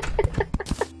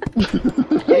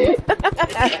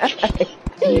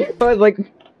 I was like...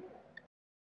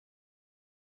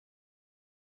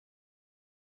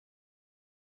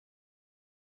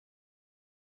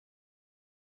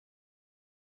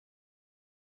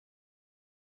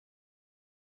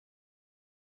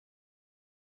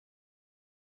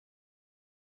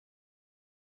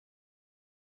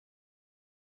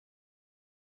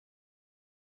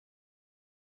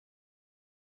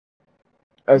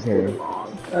 Okay.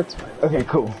 That's fine. Okay,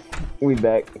 cool. We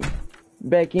back.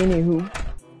 Back anywho.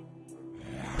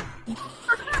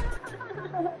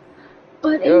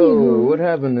 But Yo, anywho, what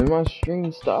happened? Did my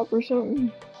stream stop or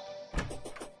something?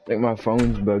 Like my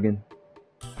phone's bugging.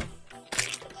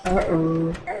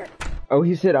 uh-oh. Oh,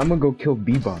 he said I'm gonna go kill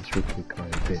B-Boss real quick.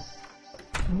 Alright, good.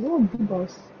 Oh,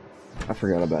 B-Boss. I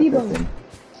forgot about B-Boss. that thing.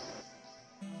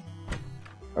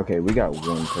 Okay, we got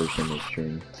one person to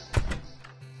stream.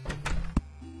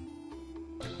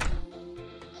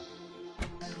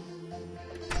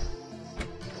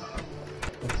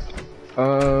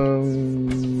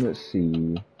 Let's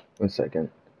see. 1 second.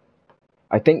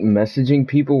 I think messaging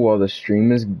people while the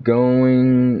stream is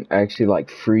going actually like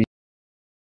freeze.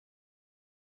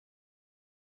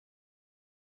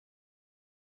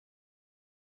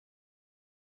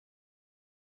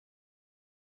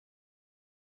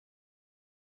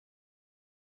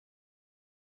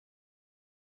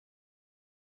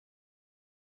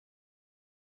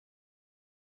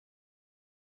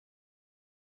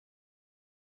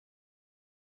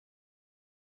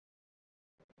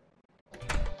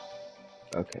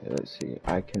 Okay, let's see.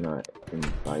 I cannot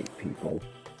invite people.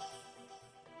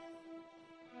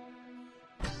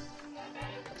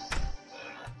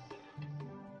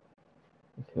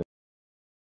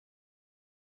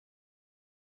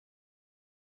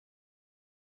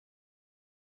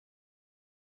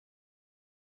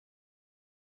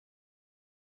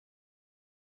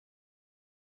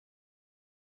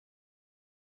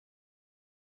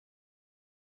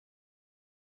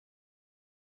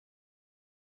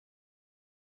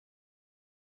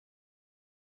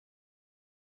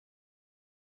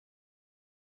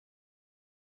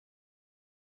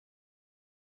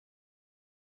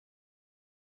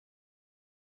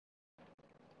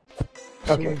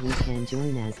 Okay. Sure, you can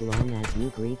join as long as you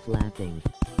grief laughing.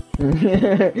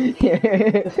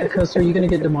 If I cuss, are you gonna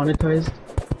get demonetized?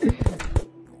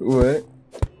 What?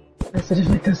 I said, if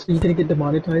I cuss, are you gonna get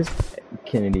demonetized?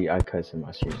 Kennedy, I cuss in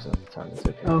my streams all the time. It's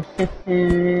okay. Oh,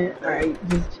 alright,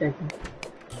 just checking.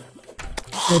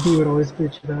 Maybe you would always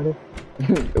bitch about it.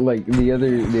 Like the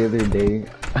other day,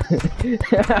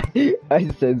 I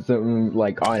said something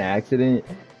like on accident,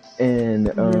 and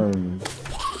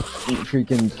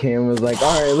freaking Cam was like,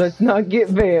 "All right, let's not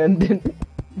get banned."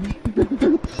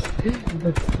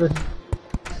 But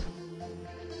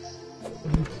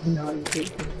not get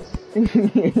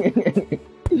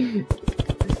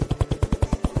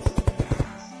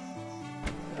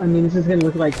I mean, this is gonna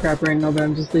look like crap right now, but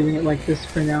I'm just leaving it like this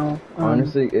for now.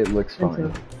 Honestly, it looks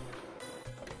fine.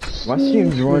 My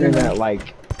stream's running at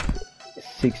like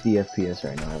 60 FPS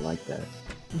right now. I like that.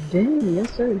 Damn, yes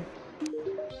sir.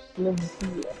 Love to see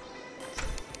it.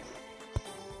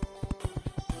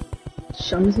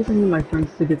 I'm gonna see if I can get my friends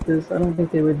to get this. I don't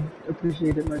think they would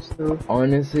appreciate it much though.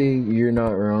 Honestly, you're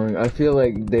not wrong. I feel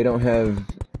like they don't have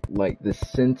like the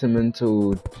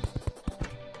sentimental.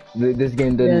 This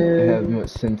game doesn't have much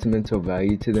sentimental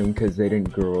value to them because they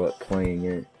didn't grow up playing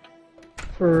it.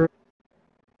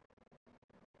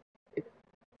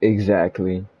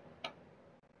 Exactly.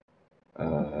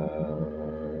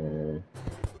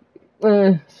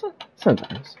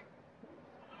 Sometimes.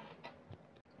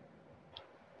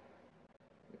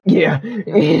 Yeah.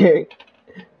 Wait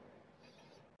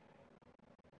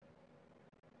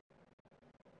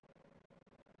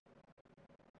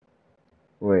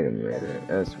a minute,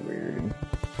 that's weird.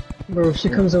 Bro, if she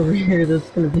comes over here, that's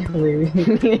gonna be hilarious.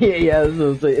 Yeah,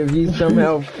 so if he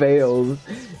somehow fails,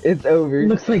 it's over.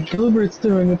 Looks like Gilbert's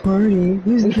throwing a party.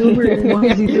 Who's Gilbert and why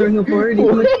is he throwing a party?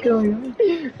 What? What's going on?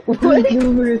 What? Who's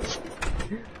Gilbert?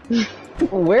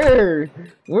 Where?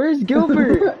 Where's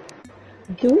Gilbert?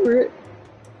 Gilbert?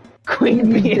 Queen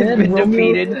He's Bee has dead, been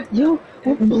Romeo. defeated. Yo,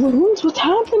 what, balloons? What's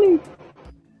happening?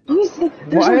 There's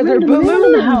Why a are there random man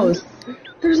in the balloons? house.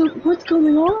 What's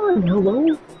going on?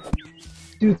 Hello?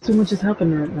 Dude, so much is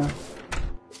happening right now.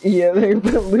 Yeah, there are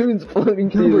balloons floating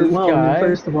Gilbert, through the wow, sky.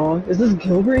 first of all. Is this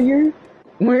Gilbert here?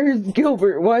 Where's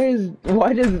Gilbert? Why does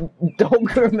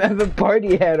Dolgrim have a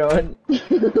party hat on?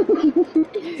 What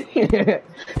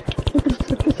the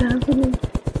fuck is happening?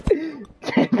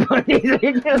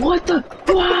 What the?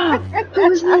 Wow!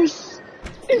 Who is this?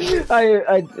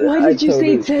 Why did you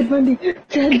say Ted Bundy?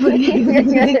 Ted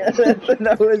Bundy. That's what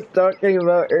I was talking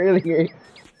about earlier.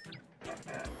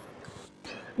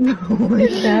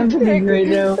 What's happening right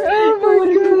now? Oh What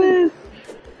my is god! this?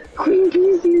 Queen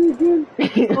Bee's here again.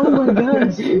 Oh my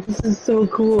gosh, this is so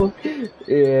cool.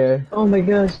 Yeah. Oh my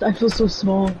gosh, I feel so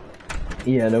small.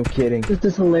 Yeah, no kidding. This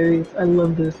is hilarious. I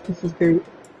love this. This is great.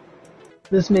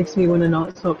 This makes me want to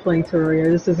not stop playing Terraria.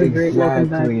 This is a great welcome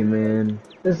back. Exactly, man.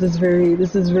 This is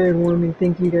very warming.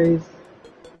 Thank you guys.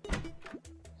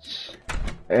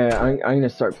 I'm gonna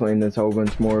start playing this a whole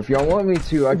bunch more. If y'all want me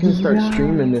to, I can start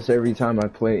streaming this every time I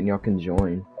play it and y'all can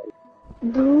join.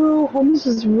 Bro, Holmes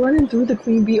is running through the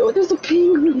Queen Bee. Oh, there's a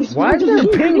penguin! Why is there a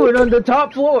penguin on the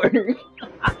top floor?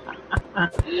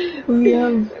 we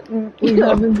have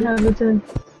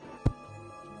inhabitants.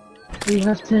 We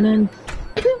have tenants.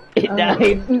 It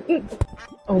died.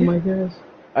 Oh my gosh.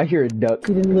 I hear a duck.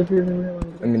 He didn't live here in real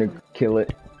life. I'm gonna kill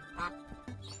it.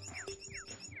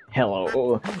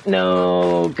 Hello.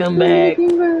 No, come back.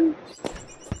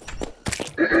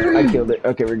 I killed it.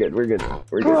 Okay, we're good. We're good.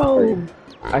 We're Bro. good.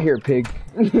 I hear a pig.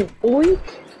 Oink.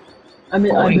 I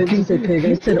meant to say pig.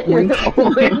 I said oink.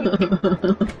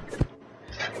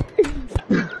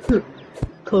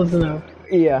 Close enough.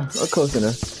 Yeah, close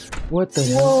enough. What the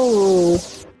hell?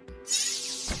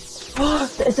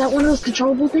 Whoa. Is that one of those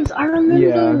controllable things? I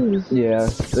remember those. Yeah.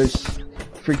 There's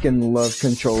freaking love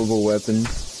controllable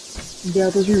weapons.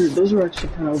 Yeah, those were actually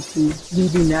kind of OP. You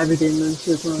do navigate them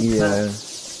to the Yeah.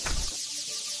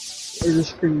 Or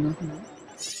just scream nothing.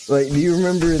 Like, do you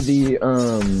remember the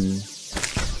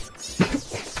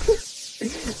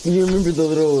do you remember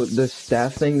the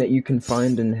staff thing that you can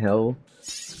find in hell?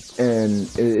 And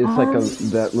it's like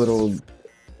that little,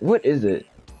 what is it?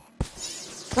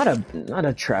 Not a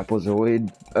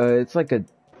trapezoid. It's like a,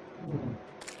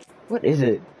 what is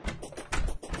it?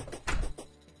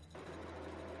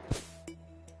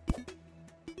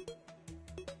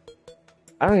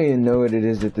 I don't even know what it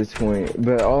is at this point,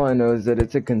 but all I know is that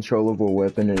it's a controllable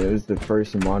weapon, and it was the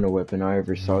first mono weapon I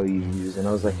ever saw you use, and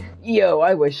I was like, yo,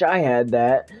 I wish I had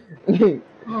that.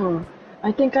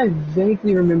 I think I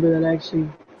vaguely remember that actually.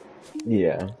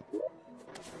 Yeah.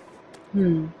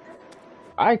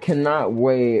 I cannot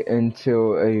wait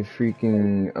until a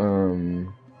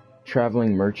freaking,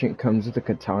 traveling merchant comes with a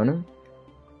katana.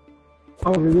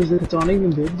 Oh, really? Is the katana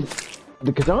even good?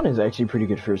 The katana is actually pretty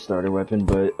good for a starter weapon,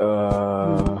 but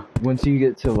once you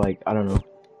get to like, I don't know,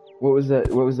 what was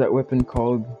that weapon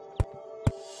called?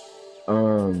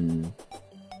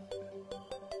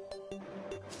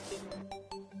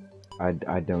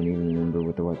 I don't even remember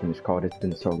what the weapon is called. It's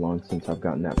been so long since I've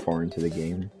gotten that far into the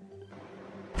game.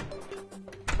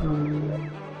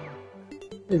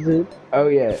 Is it? Oh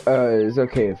yeah, it's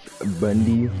okay if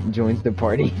Bundy joins the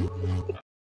party.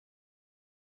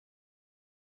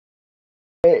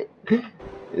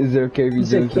 Is it okay if he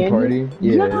joins the party?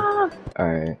 Yeah.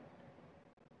 Alright.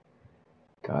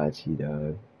 Got you,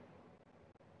 dog.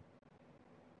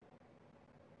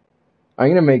 I'm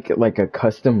gonna make it like a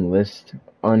custom list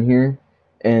on here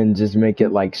and just make it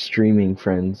like streaming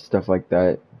friends, stuff like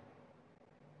that.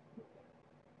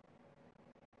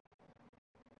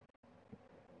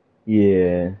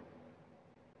 Yeah.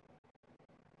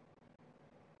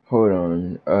 Hold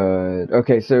on.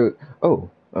 Okay, so, hold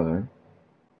on.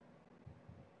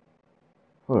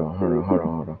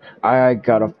 I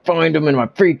gotta find them in my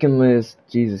freaking list.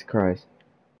 Jesus Christ.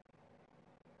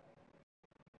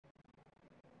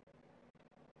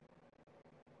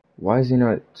 Why is he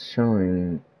not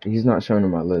showing? He's not showing in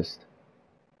my list.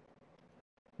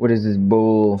 What is this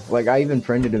bull? Like, I even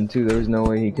friended him too. There was no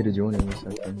way he could have joined unless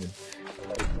I friended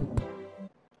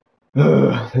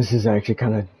him. This is actually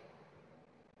kind of...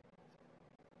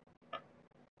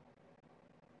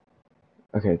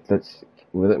 Okay,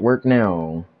 will it work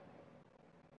now?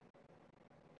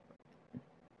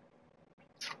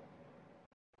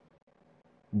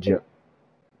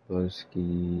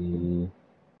 Jablowski.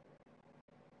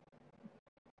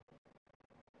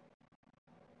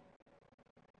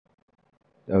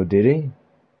 Oh, did he?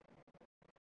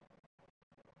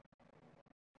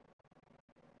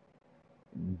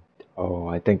 Oh,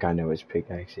 I think I know which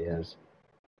pickaxe he has.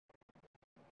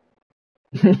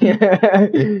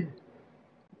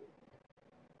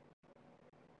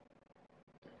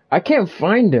 I can't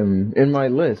find him in my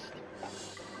list.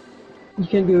 You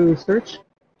can do a search.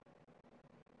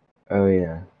 Oh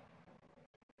yeah.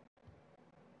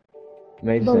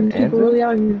 Maybe Bro, an people anvil? really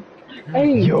out here.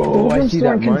 Hey, Yo, I everyone's see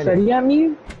throwing that miner. confetti at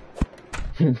me.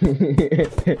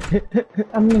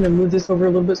 I'm gonna move this over a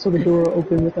little bit so the door will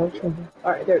open without trouble.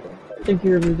 Alright, there we go. Thank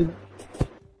you for moving it.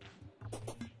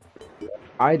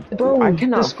 I Bro,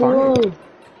 cannot the squirrel. find.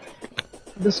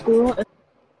 The squirrel.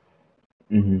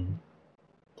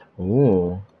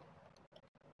 Ooh.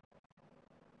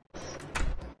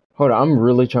 Hold on, I'm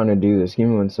really trying to do this. Give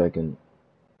me 1 second.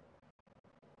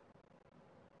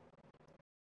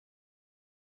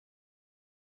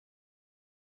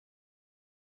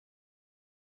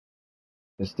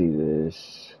 Let's do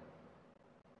this.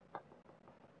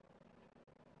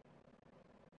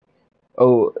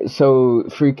 Oh, so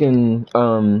freaking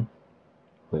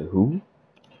wait, who?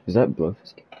 Is that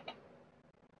Bluffsky?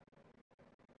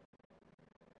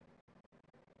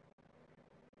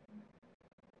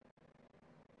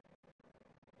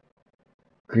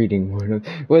 Greeting mortal.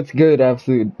 What's good,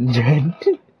 absolute dread?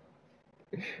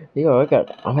 Yo,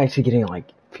 I'm actually getting like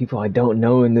people I don't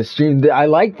know in the stream. I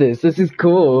like this. This is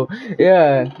cool.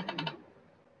 Yeah.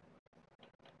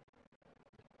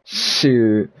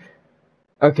 Shoot.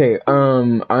 Okay,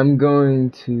 I'm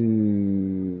going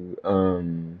to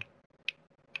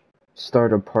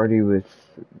start a party with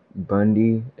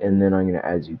Bundy, and then I'm gonna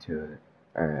add you to it.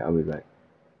 Alright, I'll be back.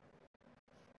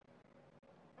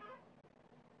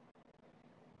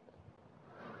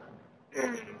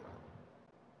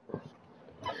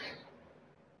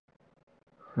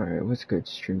 Alright, what's good,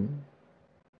 stream?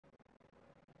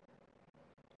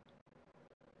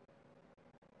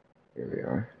 Here we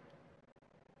are.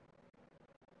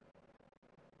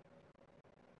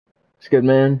 What's good,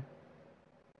 man?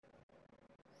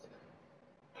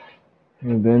 How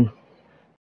you been?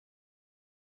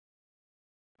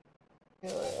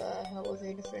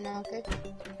 Elevator for now, okay?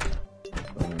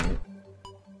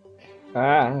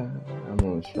 I'm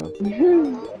almost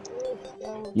done.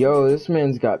 Yo, this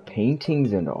man's got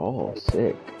paintings and all.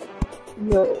 Sick.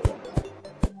 Yo.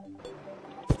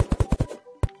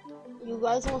 You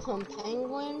guys want some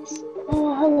penguins?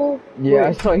 Oh, hello. Yeah,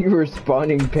 I saw you were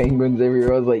spawning penguins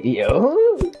everywhere. I was like, yo.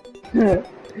 You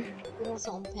want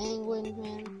some penguins,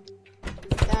 man?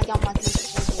 Then I got my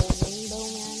rainbow,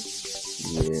 man.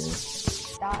 Yeah.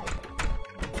 Die.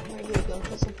 There you go,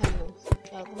 get some penguins.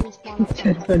 Let me spawn up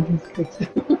some penguins.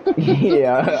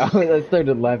 Yeah, I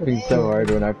started laughing so hard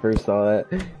when I first saw that.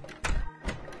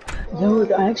 No,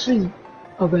 I actually.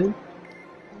 Okay.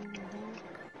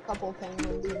 Couple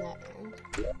penguins in that room.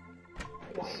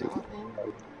 Why not, man?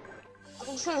 I'm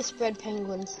just gonna spread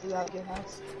penguins throughout your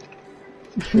house.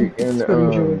 And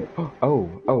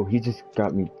oh, he just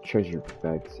got me treasure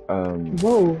bags.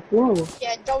 Whoa.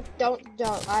 Yeah, don't.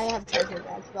 I have treasure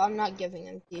bags, but I'm not giving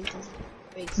them to you because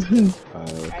it's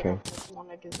okay. I don't want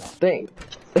to do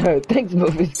that. Thanks,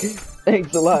 Mofus.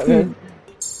 Thanks a lot, man.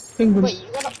 Penguin. Wait,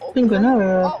 you gotta open them?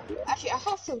 Oh, actually, I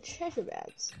have some treasure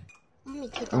bags. Let me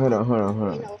take Hold on.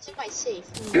 You know, it's in my safe.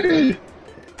 You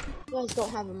guys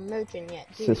don't have a merchant yet,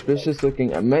 do you? Suspicious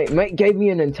looking. Mate gave me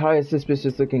an entire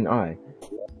suspicious looking eye.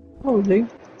 Holy.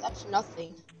 That's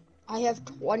nothing. I have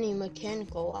 20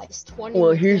 mechanical eyes. 20.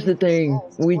 Well, here's the thing.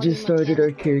 Skulls, We just started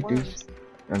our characters. Worms.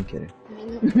 I'm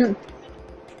kidding.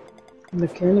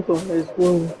 Mechanical eyes.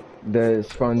 Whoa. The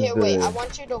spawns Here, wait. I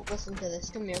want you to listen to this.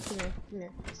 Come here.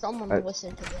 Someone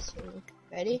listen to this for me.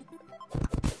 Ready?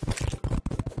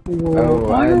 Whoa.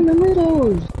 I remember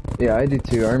those. Yeah, I do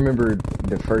too. I remember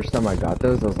the first time I got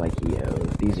those, I was like, yo,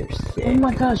 these are sick. Oh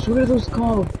my gosh, what are those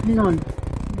called? Hang on.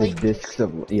 The discs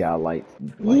of, light.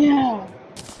 Yeah.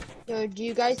 Yo, do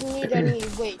you guys need any,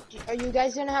 are you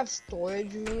guys gonna have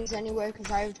storage rooms anywhere? Cause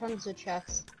I have tons of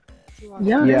chests.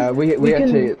 Yeah. We can...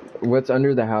 actually, what's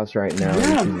under the house right now, we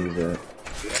can use it.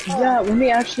 Yeah, when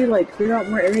we actually, like, figure out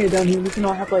more area down here, we can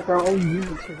all have, like, our own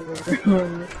units or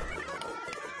whatever.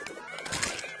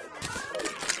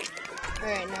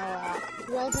 Alright, now,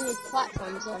 who has any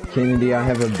platforms on Kennedy, I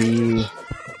have a bee.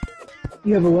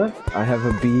 You have a what? I have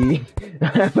a bee. I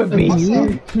have a bee.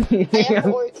 Also, I have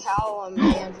Orcal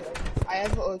Andrew. I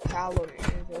have Orcal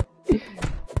Andrew.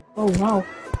 Oh, wow.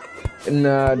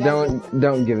 Nah,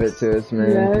 don't give it to us,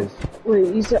 man. Yeah.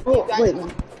 Wait, you said, wait.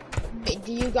 Hey,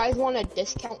 do you guys want a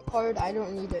discount card? I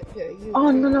don't need it. Here, you. Oh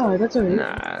no, that's alright.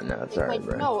 Nah, it's alright,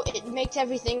 bro. No, it makes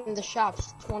everything in the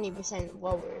shops 20%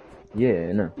 lower.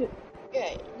 Yeah, no.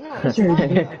 Yeah, no, it's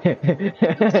fine.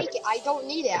 Take it. I don't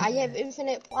need it. I have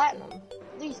infinite platinum.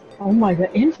 Please. Oh my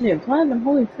god, infinite platinum,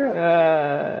 holy crap.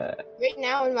 Right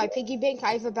now in my piggy bank,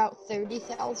 I have about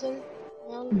 30,000.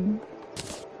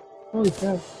 Holy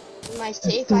crap. In my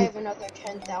safe, I have another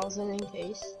 10,000 in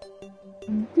case.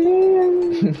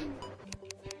 Damn.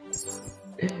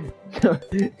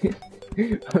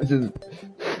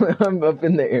 I'm up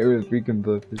in the air with freaking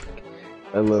buffers.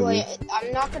 I love it.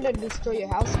 I'm not gonna destroy your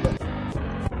house, but...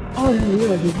 Oh,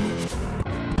 yeah,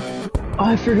 oh,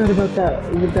 I forgot about that.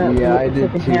 With that, yeah, I did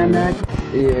too. Hand axe.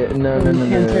 Yeah, no.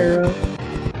 Pantera.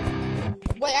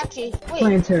 Wait, actually, wait.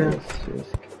 Pantera.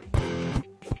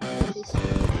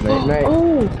 Mate.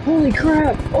 Oh, holy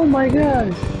crap! Oh my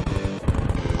gosh!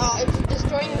 It's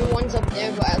destroying the ones up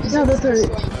there, but at least No, it's that's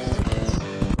alright.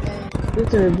 destroying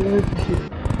That's alright.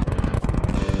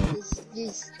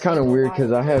 It's kind of weird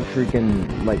because I have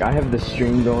freaking I have the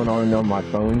stream going on my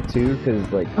phone too, because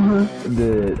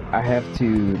I have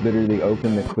to literally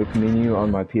open the quick menu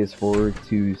on my PS4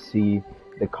 to see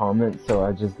the comments, so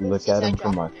I just look at them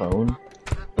from my phone.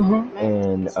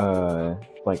 And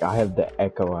I have the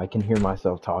echo. I can hear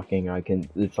myself talking.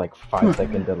 It's like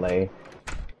 5-second delay.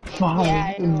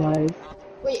 Yeah, nice.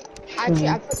 Wait, actually,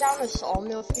 I put down a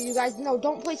sawmill for you guys. No,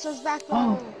 don't place those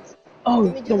backgrounds. Oh,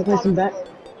 don't place them back.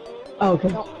 Oh, okay.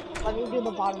 No, let me do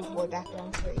the bottom floor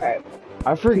background for you. Alright.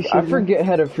 I forget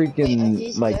how to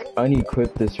freaking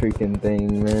unequip this freaking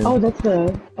thing, man. Oh, that's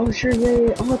the. Oh, sure,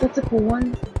 yeah. Oh, that's a cool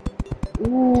one.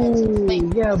 Ooh,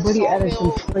 yeah, buddy added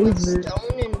some flavor.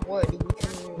 Stone and wood.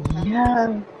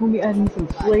 Yeah, homie adding some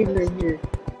flavor here.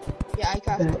 Yeah, I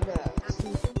crafted the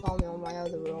sawmill in my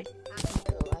other room.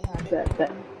 So I had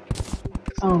that.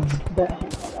 I'll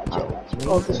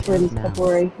destroy this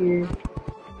couple right here.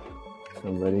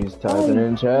 Somebody's typing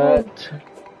in chat.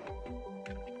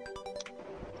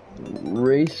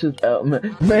 Race without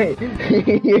mate.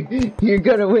 You're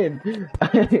gonna win.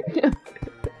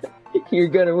 You're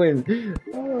gonna win.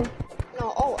 No,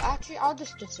 actually, I'll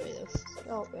just destroy this.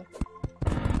 Oh, okay.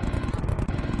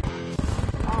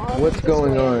 What's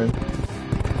going on?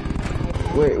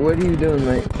 Wait, what are you doing,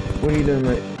 mate? What are you doing,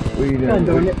 mate? What are you doing? I'm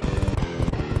doing it.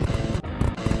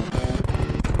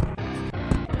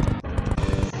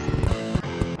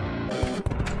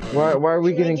 Why are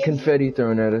we getting confetti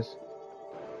thrown at us?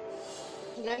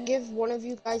 Can I give one of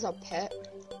you guys a pet?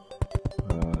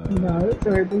 No, it's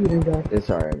alright, bleeding guy. It's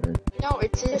alright, man. No,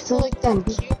 it's just like that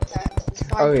cute pet.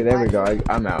 Okay, there we go.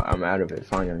 I'm out of it.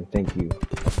 Finally, thank you.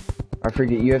 I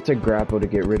forget you have to grapple to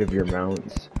get rid of your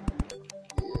mounts.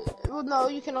 Well, no,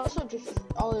 you can also just.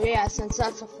 Oh yeah, since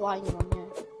that's a flying one, yeah.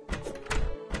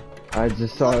 I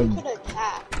just saw. You could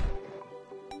attack.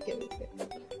 Okay.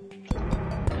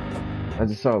 I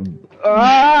just saw.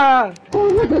 Ah!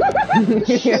 There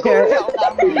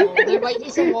might be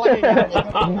some water down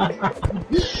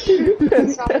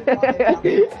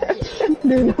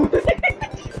there.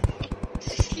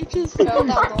 You just fell down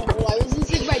the hole. I was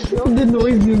using my drill. The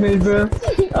noise you made, bro.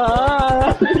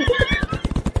 Ah!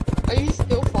 Are you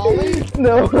still falling?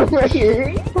 No, I'm right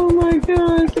here. Oh my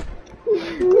god.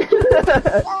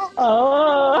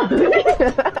 Oh!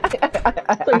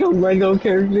 It's like a Lego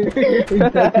character.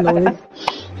 That noise.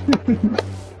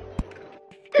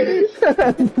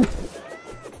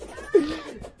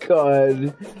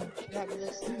 God.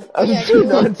 I'm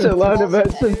not so loud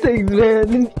about some things,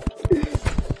 man.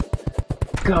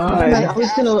 God. I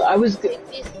was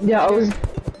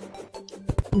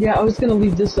gonna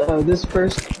leave this this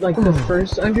first the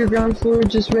first underground floor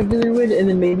just regular wood, and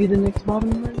then maybe the next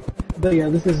bottom one. But yeah,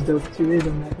 this is dope too. It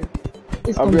don't matter.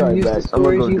 I'll be right back. I'm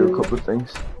gonna go do a couple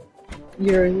things.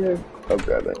 Yeah. I'll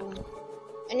grab it.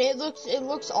 And it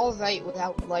looks alright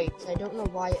without lights. I don't know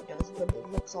why it does, but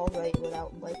it looks alright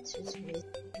without lights.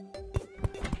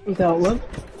 Without what?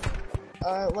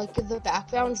 Like the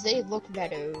backgrounds, they look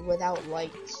better without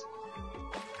lights.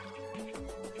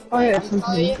 Oh yeah, I'm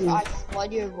sorry if I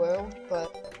flood your world,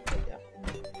 but yeah.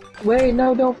 Wait,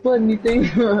 no, don't flood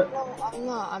anything. No,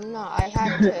 I'm not. I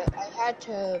had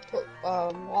to put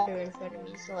water in front of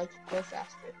me so I could go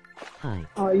faster. Hi.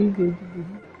 Oh, you good.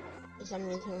 Because I'm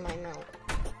using my mouth.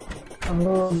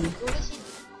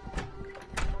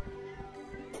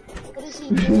 What is he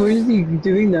doing? Where is he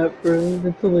doing that, bro?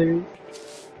 That's hilarious.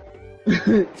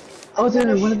 Oh, is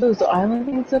there one of those island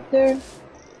things up there?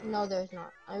 No, there's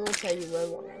not. I will tell you where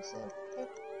one is, though.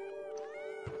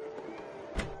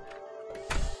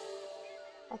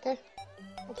 Okay?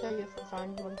 I'll tell you if I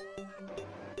find one.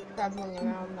 traveling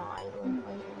around the island.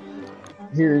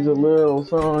 Here's a little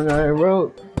song I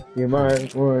wrote. You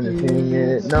might want to sing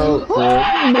it. No,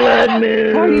 Blood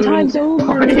Moon. Party time's over.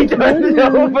 Party time's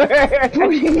over.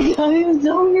 Party time's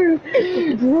over.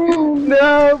 Bro.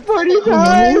 No, party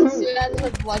time. As soon as the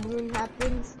blood moon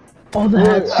happens. All the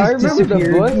hats just I remember the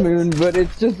disappeared. blood moon, but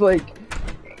it's just like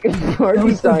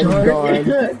party so time's dark.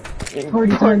 gone.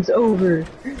 Party time's over.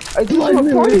 I just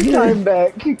want party time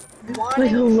back. Like,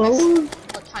 hello?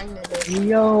 What time it is.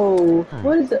 Yo,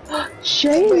 what is it?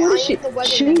 Shay, what is she?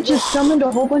 Shay just summoned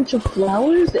a whole bunch of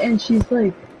flowers and she's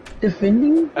like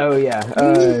defending? Oh yeah,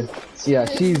 yeah,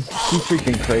 she's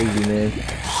freaking crazy, man.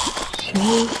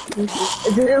 Shay,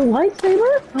 is it a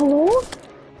lightsaber? Hello?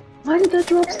 Why did that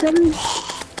drop 7?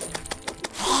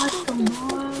 What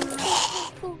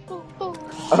the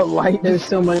fuck? A light. There's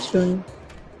so much going.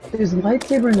 There's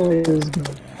lightsaber noises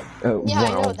going. Oh Yeah, I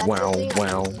know, wow, that's wow, the thing.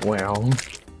 wow, wow.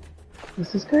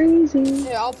 This is crazy.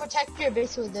 Here, I'll protect your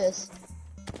base with this.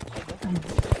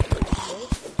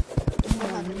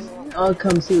 I'll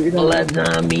come see what you're doing. Let's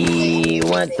zombie.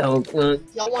 What the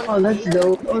fuck? Y'all want Oh, that's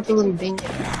dope. Oh, it's a little bacon?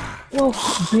 Whoa,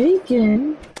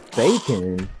 bacon?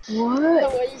 Bacon.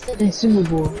 What?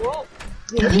 Consumable. Whoa.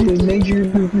 Major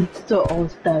movements to all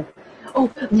staff. Oh,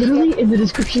 literally in the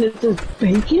description it says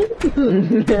bacon?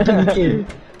 Bacon.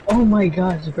 Oh my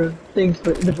gosh, bro. Thanks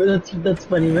for that's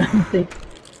funny, man. Thanks.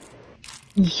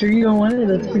 You sure you don't want it?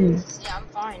 That's pretty. Yeah, I'm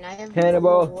fine. I have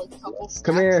Hannibal, a couple stacks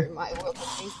come here. in my world of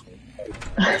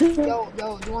bacon. Yo,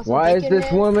 you want some Why is bacon,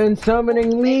 this man? woman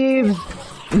summoning leaves?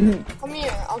 Come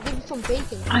here, I'll give you some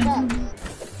bacon.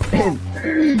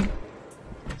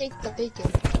 Take the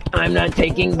bacon. I'm not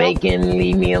taking bacon.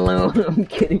 Leave me alone. I'm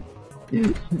kidding.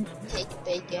 Take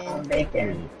bacon.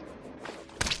 Bacon.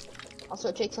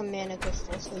 Also, take some mana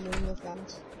crystals for you and your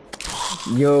friends.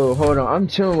 Yo, hold on. I'm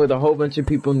chilling with a whole bunch of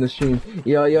people in the stream.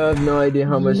 Y'all have no idea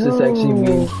how much this actually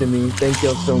means to me. Thank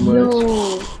y'all so much.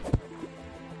 No.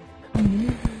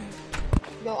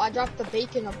 Yo, I dropped the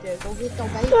bacon up there. Go get the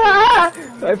bacon. Ah!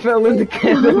 I fell in the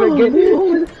chasm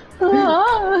again.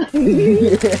 Ah.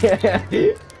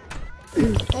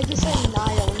 I just said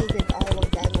Nile and you did all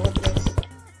of that with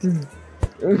this.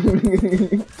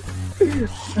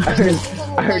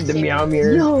 I heard the meow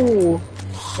mirror. Yo.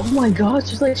 Oh my gosh,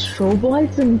 there's like strobe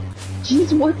lights and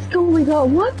jeez, what's going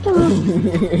on? What the?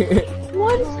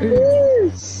 What is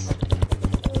this?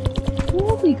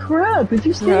 Holy crap! If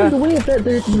you stand in the way of that,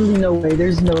 there's really no way.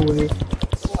 There's no way.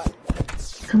 What?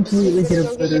 Completely get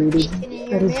Go get your obliterated. bacon and your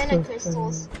That is mana so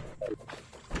crystals.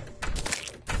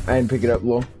 I didn't pick it up,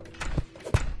 lol.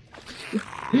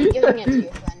 I'm giving it to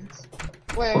your friends.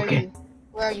 Where are Okay. you?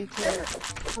 Where are you, kid?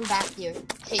 Come back here.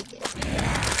 Take it.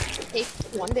 Take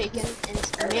one bacon and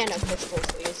some mana crystals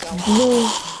for yourself. Whoa.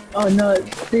 Oh no,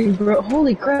 they bro.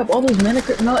 Holy crap! All those mana.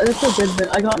 No, that's so good.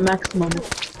 But I got maximum.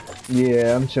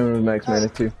 Yeah, I'm chilling with max mana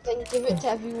too. Then give it to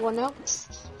everyone else.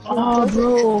 Oh,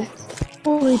 bro.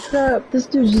 Holy crap! This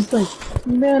dude's just like,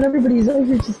 man. Everybody's out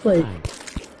here just like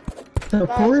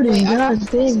supporting. Wait, I God have to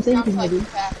place dang, this thank down you, so I buddy. can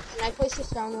craft. Can I place this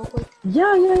down real quick?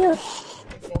 Yeah.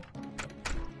 Thank you.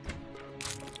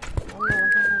 Oh no, I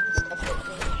don't have this stuff right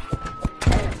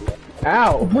there.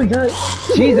 Oh Ow! my god.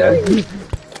 Jesus!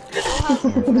 I don't have to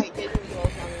do my hidden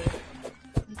girls on me.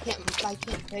 I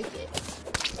can't break it.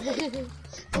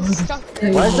 It's stuck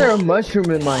there. Why is there a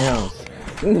mushroom in my house?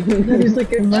 There's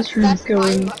like a mushroom That's my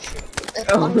going. mushroom.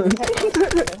 That's Oh. my pet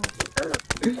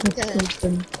mushroom. That's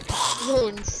something. So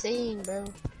insane, bro.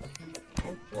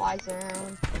 And flies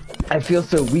around. I feel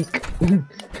so weak.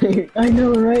 I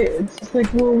know, right? It's just like,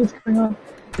 whoa, what's going on?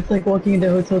 It's like walking into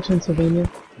Hotel Transylvania.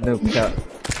 No cap.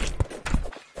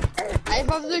 I have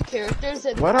other characters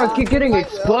and Why do I keep getting my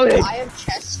exploded? world, I have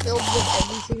chests filled with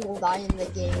every single die in the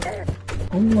game.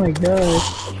 Oh my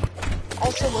gosh.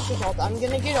 Also, what's it called? I'm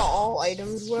gonna get an all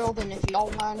items world, and if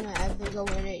y'all wanna ever go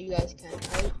in it, you guys can,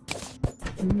 right?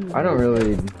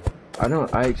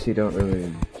 I actually don't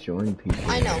really join people.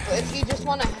 I know, but if you just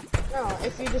wanna,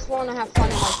 if you just wanna have fun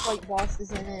and like fight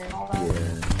bosses in it and all that, Yeah,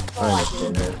 that's I all I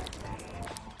understand do. that.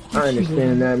 I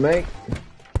understand that, mate.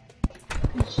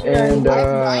 And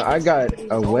I got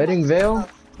a wedding veil.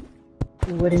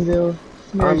 Wedding veil.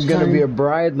 I'm gonna be a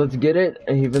bride. Let's get it.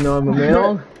 Even though I'm a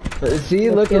male. Let's see.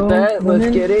 Let's Look at go, that. women.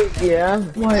 Let's get it. Yeah.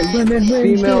 White women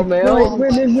wins Female, dick. male. White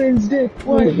women wins dick.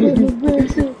 White women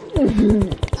wins dick. I'm gonna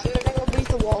go beat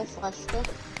the wall flesh stuff.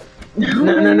 No,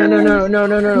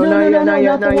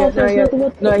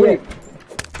 not yet.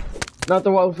 Not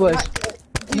the wall of flesh.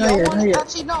 Do Not y'all yet, want not yet.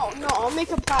 Actually, no, I'll make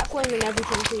a platform and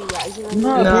everything for you guys. You know?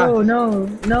 No, Nah. bro, no,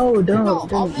 No,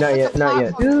 don't. I'll make Not like yet, a not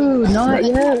yet. platform for you Dude, guys. not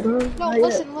yet, bro. No, Not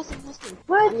listen. yet.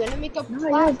 What? I'm gonna make a No, yeah,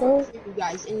 platform bro. for you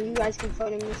guys, and you guys can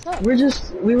fight in this up.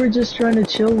 We were just trying to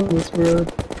chill on this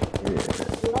road.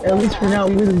 At least for now,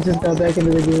 we really just got back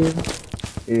into the game.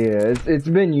 Yeah, it's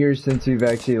been years since we've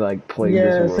actually like played this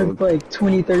Yeah, world. since like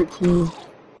 2013.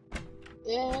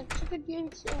 Yeah, it's a good game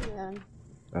too, man.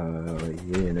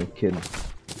 Yeah, no kidding.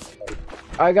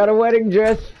 I got a wedding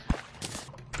dress.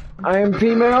 I am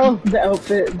female. The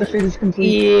outfit, the fit is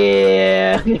complete.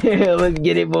 Yeah, let's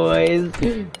get it, boys.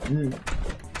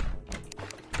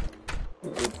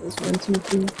 This 1, 2,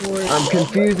 3, 4. I'm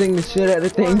confusing the shit out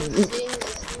of things.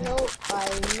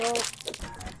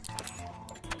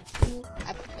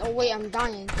 Oh wait, I'm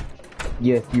dying.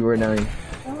 Yes, you were 9.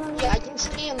 Yeah, I can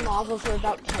stay in lava for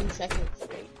about 10 seconds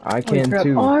straight. I can crap.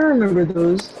 too. Oh, I remember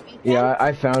those. Yeah,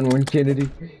 I found one, Kennedy.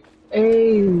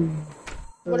 Hey.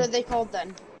 What are they called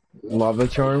then? Lava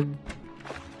charm.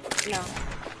 No,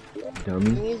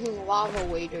 Dummy. I'm using lava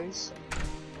waders.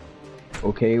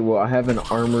 Okay, well I have an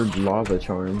armored lava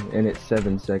charm, and it's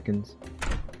 7 seconds.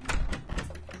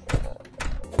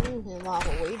 I'm using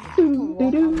lava waders.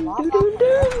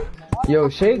 Yo,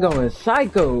 Shay going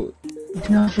psycho.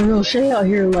 No, for real, Shay out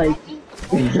here like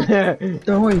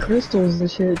throwing crystals and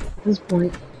shit at this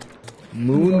point.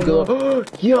 Moon glow.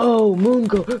 Yo, moon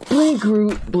glow. Blink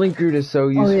root. Blink root is so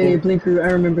useful. Oh yeah, blink root, I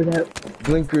remember that.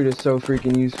 Blink root is so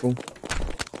freaking useful.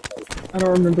 I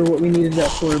don't remember what we needed that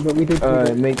for, but we did.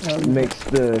 It makes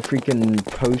the freaking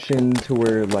potion to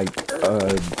where like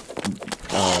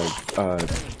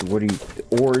what do you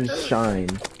ores shine,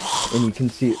 and you can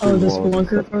see it through the walls and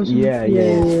Splunker stuff. potion? Yeah.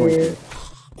 Yeah.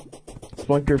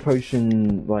 Splunker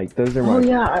potion, like those are my. Oh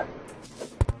yeah.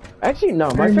 Actually, no.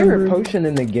 My I favorite remember. potion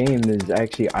in the game is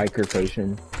actually Iker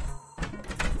potion.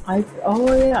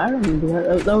 Oh yeah, I remember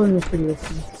that. That one was pretty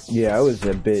awesome. Yeah, it was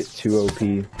a bit too OP,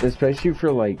 especially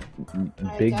for like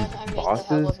big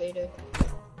bosses. The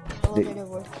elevator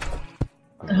works.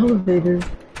 The elevator.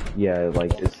 Yeah,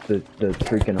 like it's the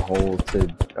freaking hole to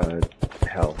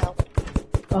hell.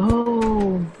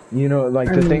 Oh. You know, like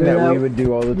I the thing remember that we that. would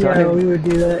do all the Yeah, time. we would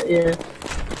do that. Yeah.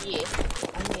 Yeah,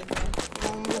 I made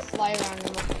one. I'm gonna fly around and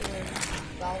look for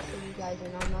Val for you guys,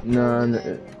 and I'm not.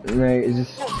 No, mate, it's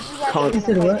just. You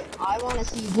said what? I wanna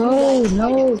see. Bro,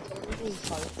 no.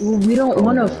 Well, we don't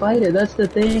want to fight it. That's the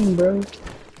thing, bro.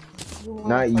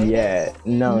 Not yet.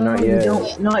 No, not we yet.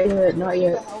 don't. Not yet. Not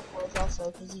yet.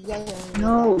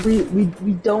 No,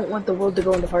 we don't want the world to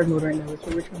go into hard mode right now. That's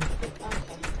what we're trying to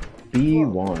do. Be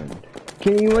wand.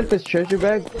 Can you want this treasure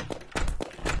bag?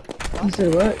 You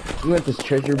said what? You want this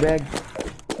treasure bag?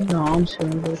 No, I'm sure.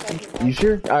 You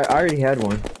sure? I already had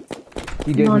one.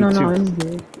 You gave No, me no, 2. no, I'm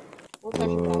good.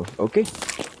 Okay.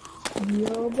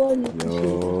 Yo, buddy.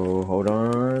 Yo, hold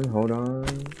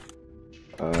on.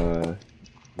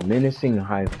 Menacing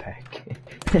hive pack.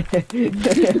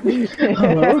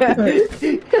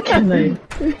 Hello?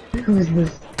 Who is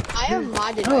this? I have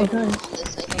modded Oh, items nice. on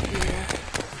this, I hope you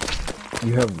know.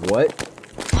 You have what?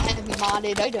 I have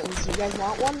modded items. You guys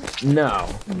want one? No,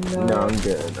 No. I'm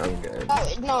good.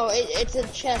 No, it's a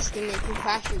chest and it can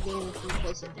crash your game if you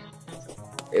place it down.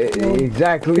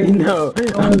 Exactly, no.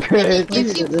 I'm It good.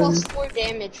 gives you plus 4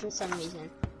 damage for some reason.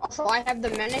 Also, I have the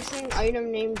menacing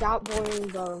item named Out Boring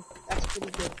Bow. That's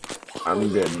pretty good. I'm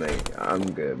good,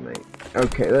 mate.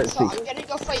 Okay, let's So, see. I'm gonna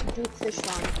go fight Duke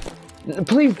Fishon.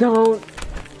 Please don't.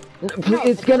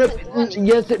 It's gonna.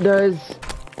 Yes, it does.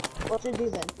 What's it do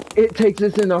then? It takes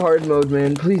us into hard mode,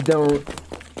 man. Please don't.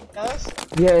 It does?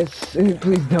 Yes,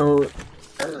 please don't.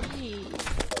 Gee.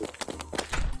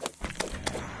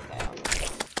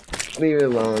 Leave it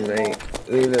alone, mate.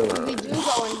 Leave it We alone. do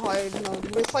go in hard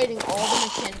mode. We're fighting all the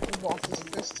mechanical bosses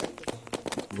first second.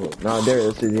 Well, no,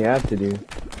 that's what you have to do.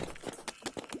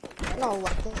 No,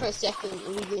 like the first second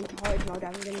we get into hard mode,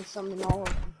 I'm gonna summon all of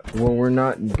them. Well, we're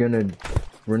not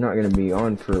gonna be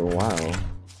on for a while.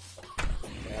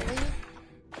 Really?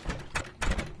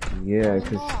 Yeah, Why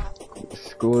because not?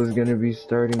 school is gonna be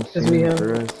starting we soon have-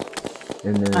 for us.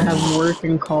 And then I have work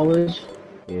in college.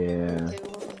 yeah.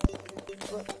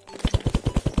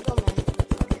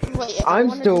 Wait, if I I'm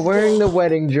wanted still to wearing go- the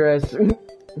wedding dress.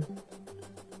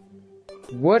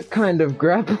 What kind of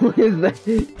grapple is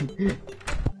that?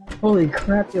 Holy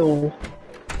crap, yo.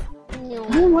 No.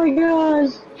 Oh my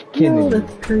gosh. Kidding No, me.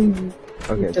 that's crazy.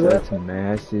 Okay, so that's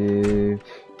massive.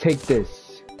 Take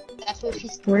this That's what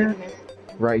she's Where? doing.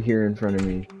 right here in front of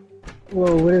me.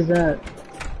 Whoa, what is that?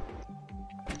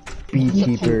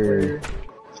 Beekeeper.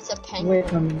 It's a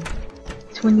penguin.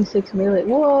 Wait, 26 melee.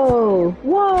 Whoa!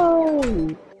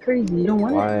 Whoa! Crazy, you don't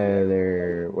want Why it?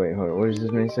 there? Wait, hold on. What does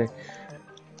this man say?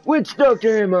 Witch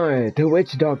doctor am I? The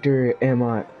witch doctor am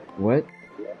I? What?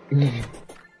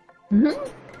 Mm-hmm.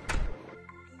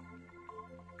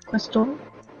 A storm?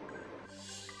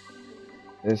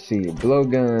 Let's see.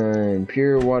 Blowgun,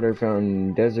 pure water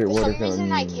fountain, desert For water some reason,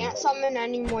 fountain. I can't summon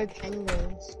any more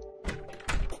penguins.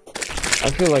 I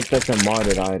feel like that's a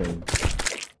modded item.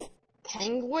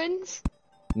 Penguins?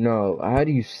 No, how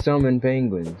do you summon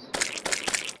penguins?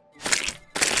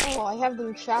 Oh, I have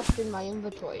them trapped in my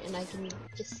inventory, and I can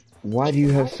just. Why do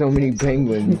you have so many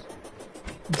penguins?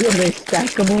 Do they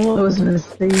stack them all? I was gonna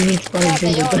say you Yeah, spawn they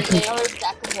are penguins.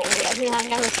 stackable. I mean, I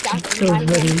have a stack of So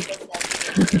 900 funny. of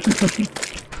them.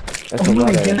 That's Oh a my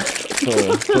lot of, god.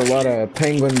 it's a lot of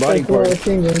penguin body Like, whoa, parts.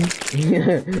 penguins.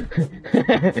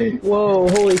 Whoa,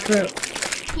 holy crap.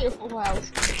 Wow.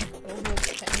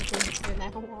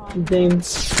 James.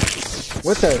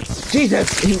 What the? Jesus!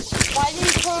 Why did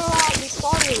you put her out the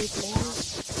stories, man?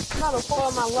 I'm not a four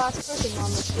on my last person on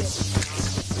this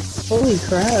shit. Holy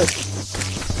crap.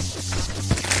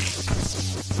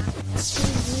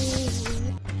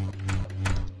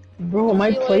 Bro, am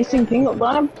I placing penguin?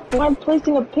 Why am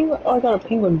placing a penguin? Oh, I got a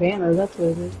penguin banner. That's what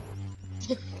it is.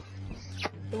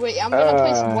 Wait, I'm gonna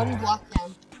place one block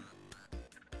down.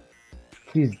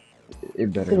 Please,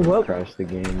 it better Did not what? crash the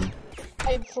game.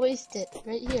 I placed it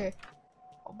right here.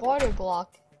 A border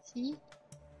block. See?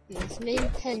 And it's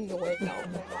named Penguin. No,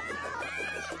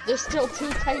 there's still 2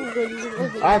 penguins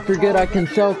living. I on forget all I can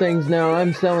the- sell things now.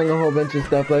 I'm selling a whole bunch of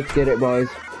stuff. Let's get it, boys.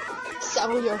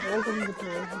 Sell your whole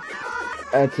inventory.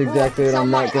 That's exactly what I'm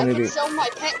not gonna I can do. sell my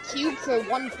pet cube for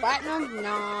 1 platinum?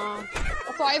 Nah.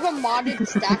 Also, I have a modded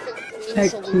stack of green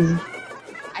Heck, solution.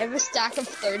 I have a stack of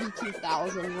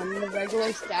 32,000 when the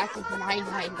regular stack is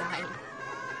 999.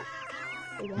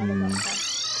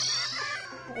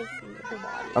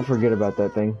 I forget about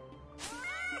that thing.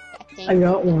 I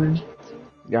got one.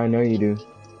 Yeah, I know you do.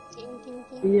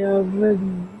 Yeah, but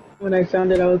when I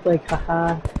found it, I was like,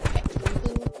 haha.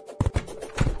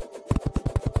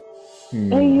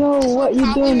 Hey, yo, what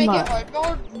you doing, Mark?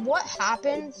 What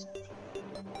happens?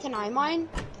 Can I mine?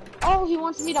 Oh, he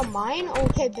wants me to mine?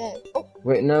 Okay, bet. Oh,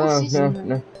 Wait, no. I'd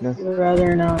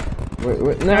rather not.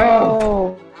 Wait,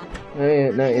 no!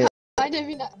 Not yet. I didn't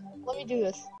mean that. Let me do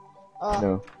this.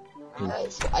 No.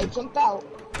 Alright, so I jump out,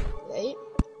 right?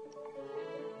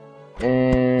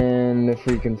 And the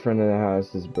freaking front of the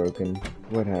house is broken.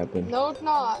 What happened? No, it's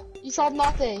not. You saw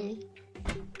nothing.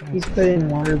 He's putting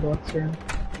water blocks here.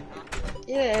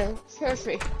 Yeah,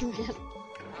 perfect, man.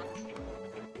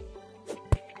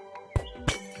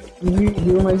 You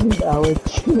reminds me of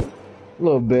Alex. A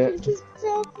little You bit. just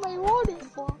broke my water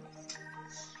box.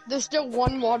 There's still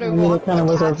one water I mean, block it kind of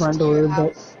was our attached front to your door,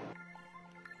 but house.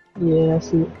 yeah, I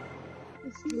see it.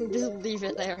 Just leave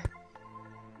it there.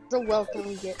 It's a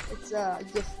welcome gift. It's a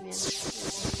gift, man.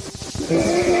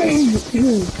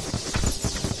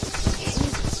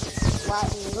 Wow,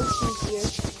 looks easier.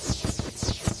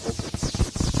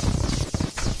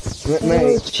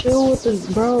 Hey, chill with the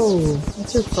bro.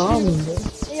 What's your problem, bro?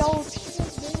 They all chill,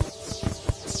 man.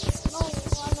 No,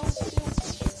 I don't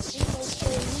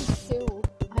kill.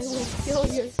 I will kill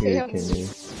your Here, family. can you?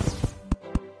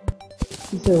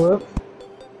 You said what?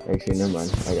 Actually, never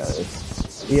mind. I got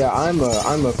this. Yeah,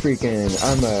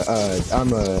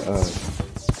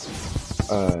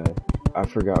 I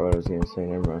forgot what I was gonna say,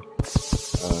 never mind.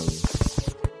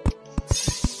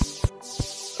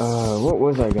 What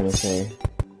was I gonna say?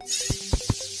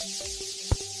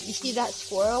 You see that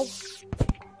squirrel?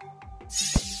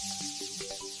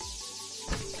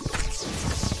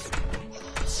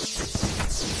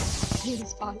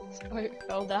 His body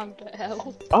fell down to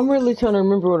hell. I'm really trying to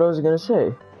remember what I was gonna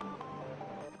say.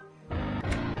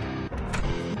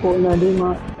 Fortnite did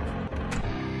not.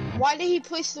 Why did he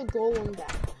place the golem down?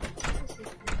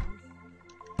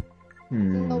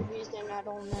 No reason at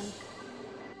all, man.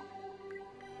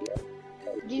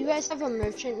 Do you guys have a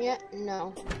merchant yet?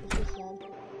 No.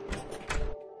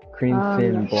 Cream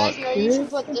fin You block. guys know you should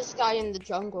put this guy in the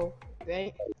jungle,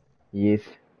 right? Yes.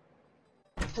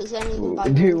 Cause then you can buy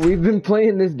Dude, wings. we've been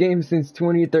playing this game since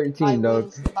 2013,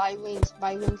 dog. Buy wings.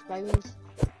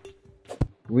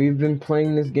 We've been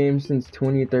playing this game since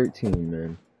 2013,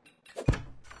 man.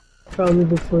 Probably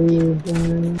before you were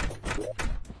born.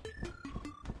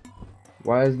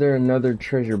 Why is there another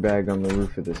treasure bag on the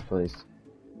roof of this place?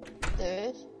 There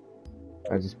is.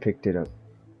 I just picked it up.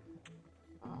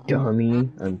 Dummy.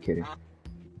 I'm kidding.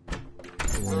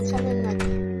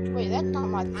 Wait, that's not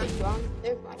my playground.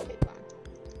 There's my playground.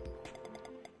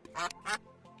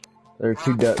 There are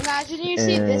 2 ducks. Imagine you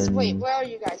see this. Wait, where are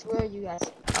you guys?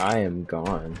 I am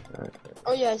gone.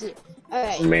 Oh yeah, I see.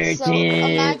 Alright, Merchant. so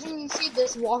imagine you see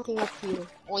this walking up to you.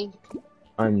 Oink.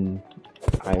 I'm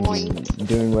Oink.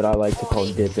 doing what I like to call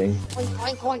Oink. dipping. Oink,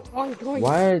 oink, oink, oink, oink.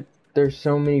 Why there's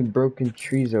so many broken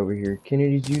trees over here.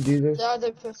 Kennedy, did you do this? The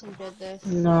other person did this.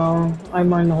 No, I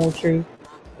mined the whole tree.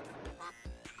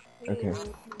 Okay.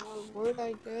 Word,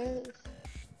 I guess.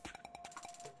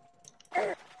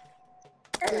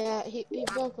 Yeah, he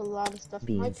broke a lot of stuff.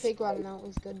 My Beans. playground mount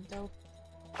was good though.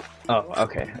 Oh,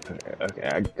 okay.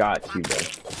 I got you though.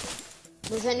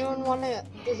 Does anyone wanna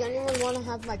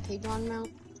have my playground mount?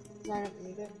 'Cause I don't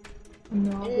need it.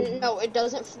 No. No, it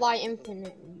doesn't fly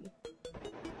infinitely.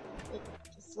 It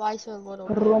flies a little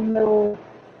bit. Romeo.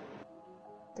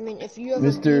 I mean, if you have a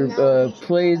Mr. B mount, you should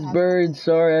Plays have Bird,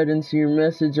 sorry I didn't see your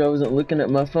message. I wasn't looking at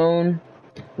my phone.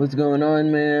 What's going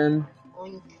on, man?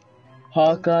 Oink.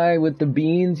 Hawkeye with the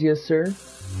beans, yes sir.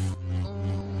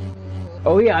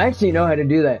 Oh yeah, I actually know how to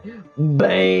do that.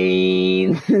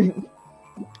 Bane.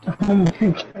 Oh my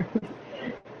god.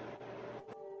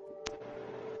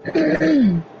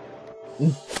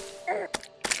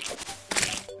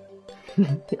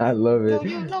 I love it.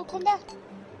 No, come back.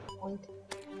 Oink.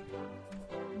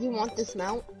 You want this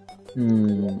mount?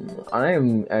 I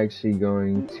am actually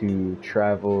going to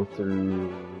travel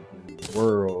through the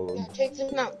world. Yeah, take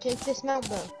this mount,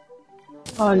 bro.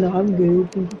 Oh no, I'm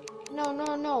good.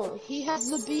 No. He has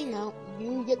the B mount.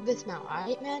 You get this mount,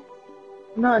 alright, man?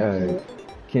 Not good.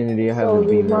 Kennedy, I have So a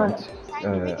B you mount. Trying to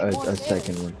make it more A fair.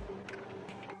 second one.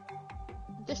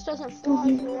 This doesn't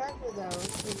fly forever, though.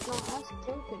 It's not as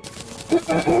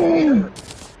broken.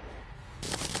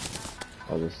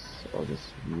 All this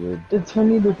wood. It's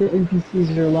funny that the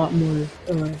NPCs are a lot more,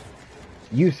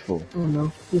 Useful. I don't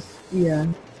know, just, yeah.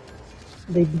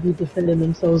 They be defending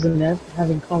themselves and that,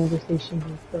 having conversations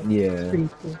and stuff. Yeah. It's pretty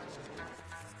cool.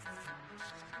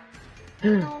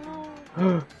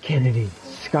 Kennedy,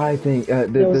 sky thing.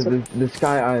 The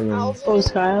sky island. Alvin, Oh,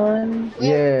 Skyline?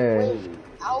 Yeah.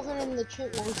 Alvin and the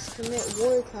Chipmunks commit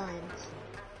war crimes.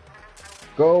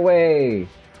 Go away.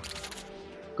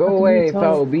 Go How can away, you tell?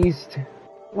 foul beast.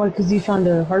 Why, because you found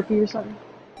a harpy or something?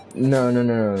 No.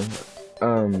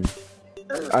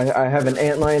 I have an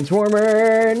antlion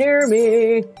swarmer near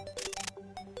me.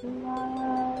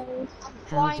 Nice. How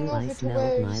Flying do I over to smell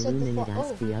where my you said the luminate? fly-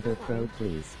 Ask the other pro,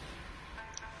 please.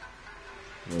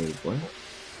 Wait, what?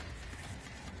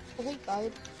 Okay,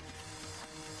 guide.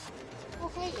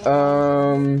 Okay.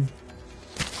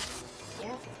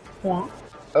 Yeah. Yeah.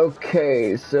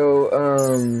 Okay, so,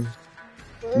 Where is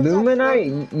that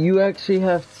Luminite, you actually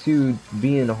have to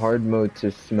be in hard mode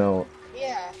to smelt. from?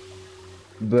 Yeah.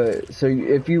 But, so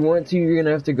if you want to, you're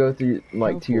gonna have to go through,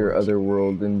 like, to your other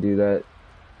world and do that.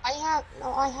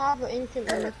 I have an ancient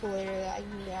manipulator that I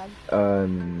can grab.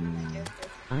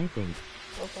 I think.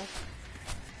 Okay.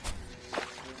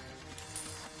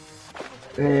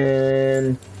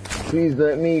 And please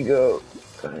let me go.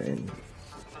 Fine.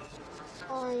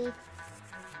 Fine.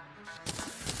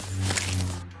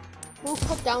 We'll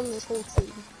cut down this whole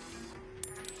tree.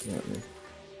 Not me.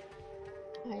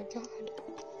 Oh my god.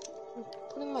 I'm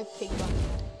putting my pig on.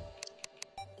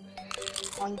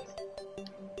 Oink.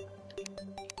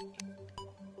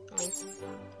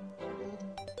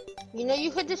 You know,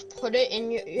 you could just put it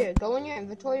in your, go in your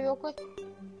inventory real quick.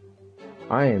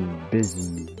 I am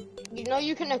busy. You know,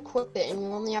 you can equip it and you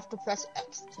only have to press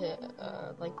X to,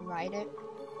 like, ride it.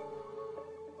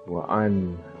 Well,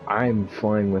 I'm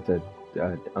flying with a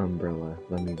umbrella.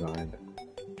 Let me vibe.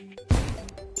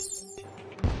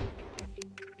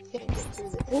 Can't get through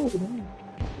this. Oh, damn.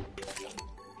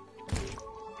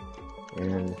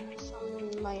 And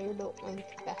Some my adult link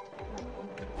back.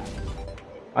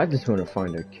 I just want to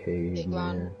find a cave, Big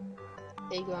man.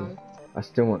 Playground. I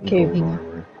still want Cave. gold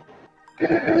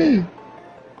armor.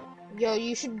 Yo,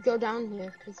 you should go down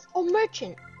here, cause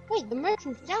merchant. Wait, the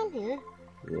merchant's down here.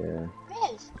 Yeah.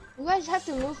 Yes. You guys have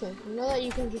to move him. You know that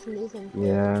you can just move him.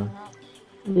 Yeah.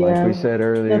 Yeah. Like we said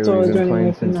earlier, That's what I was we've been running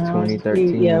away playing from since the house.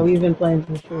 2013. Yeah, we've been playing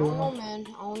since I don't know, 2013. man.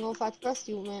 I don't know if I trust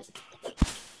you, man.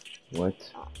 What?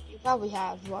 You probably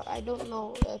have, but I don't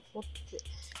know if what.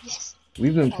 Yes.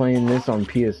 We've been playing this on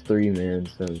PS3, man,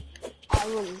 so... I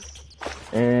was.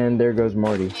 And there goes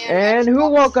Marty. Yeah, And who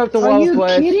Xbox. woke up the Are wild you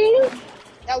flesh? kidding?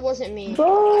 That wasn't me.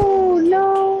 Oh,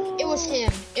 no. It was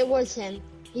him. It was him.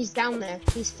 He's down there.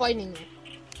 He's fighting it.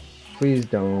 Please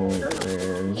don't,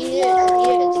 man. He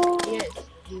is.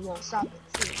 He won't stop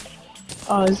it.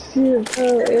 Oh, shit,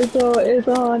 bro. It's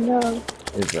all now.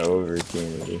 It's over,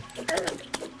 Kennedy.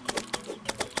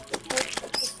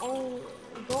 Oh,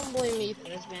 don't blame me for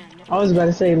this, man. I was about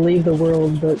to say leave the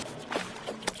world, but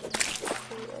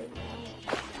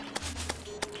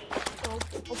I'll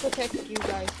protect you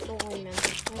guys. Don't worry, man.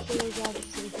 I'll figure out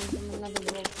some things from another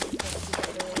world to protect you, by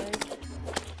the way.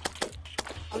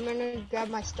 I'm I'm gonna grab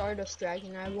my Stardust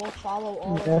Dragon. I will follow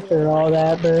all of you. After all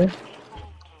that, bro.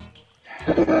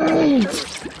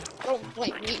 Don't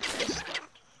blame me for this stuff.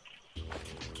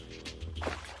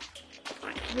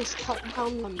 Just cut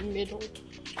down the middle.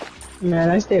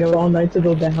 Man, I stayed up all night to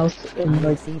build the house and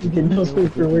like get no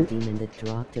sleep for work. Demon that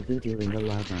dropped a voodoo in the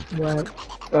lava. What?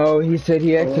 Oh, he said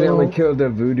he accidentally killed a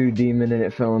voodoo demon and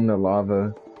it fell in the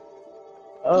lava.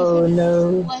 Oh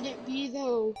no. Let it be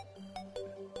though.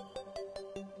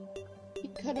 He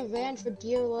could have ran for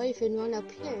dear life and run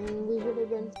up here and we would have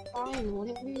been fine,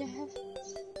 wouldn't we have?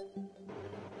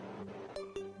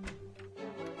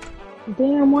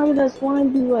 Damn, why did that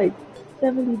slime do like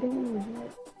 70 damage?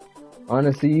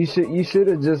 Honestly, you should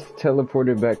have just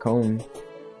teleported back home.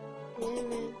 Yeah,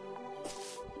 man.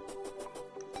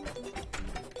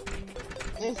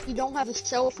 If you don't have a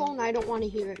cell phone, I don't want to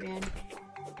hear it, man.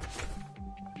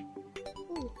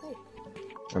 Ooh, hey.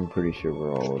 I'm pretty sure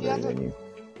we're all older than you.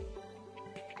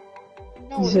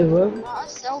 No, You said what? not a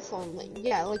cell phone. Like,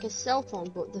 yeah, like a cell phone,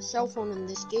 but the cell phone in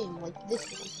this game, like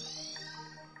this one.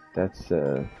 That's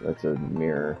a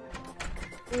mirror.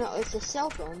 No, it's a cell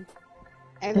phone.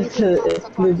 It's Everything pops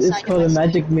up on the side called a of my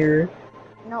magic screen. mirror.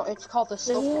 No, it's called a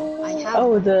cell phone. I have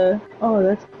Oh, one. oh,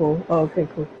 that's cool. Oh, okay,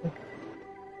 cool.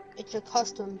 It's a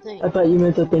custom thing. I thought you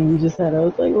meant the thing you just had. I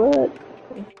was like, what?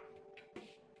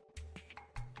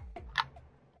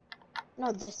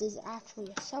 No, this is actually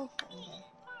a cell phone.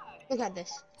 Look at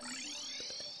this.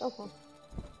 Cell phone.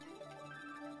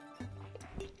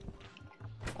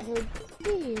 I heard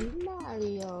hey,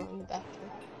 Mario in the background.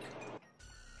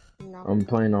 No. I'm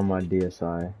playing on my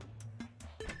DSi.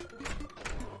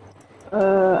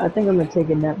 I think I'm gonna take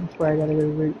a nap before I gotta go to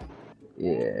work.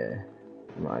 Yeah,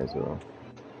 might as well.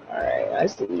 Alright, I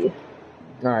see you.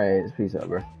 Alright, peace out,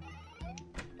 bro.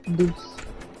 Deuce.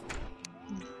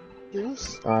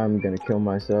 Deuce? I'm gonna kill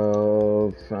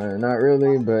myself. Not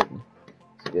really, but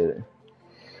let's get it.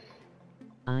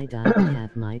 I died to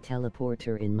have my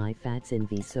teleporter in my fats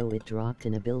envy, so it dropped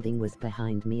and a building was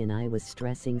behind me and I was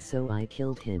stressing, so I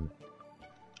killed him.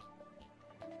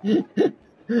 What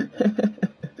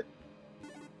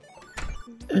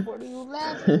are you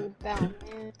laughing about,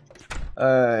 man?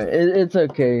 It's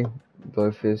okay,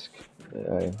 Blowfisk.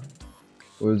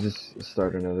 We'll just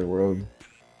start another world.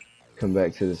 Come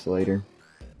back to this later.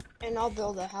 And I'll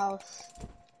build a house.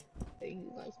 For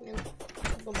you guys, man.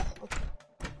 Build a house.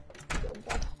 Build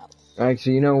that house.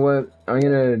 Actually, you know what? I'm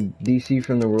gonna DC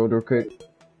from the world real quick.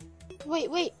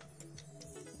 Wait.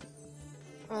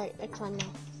 Alright, it's on now.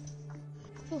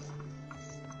 Whew.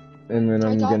 And then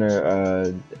I'm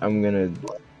gonna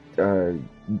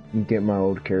get my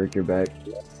old character back.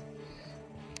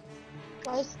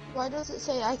 Why does it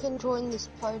say I can join this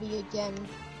party again?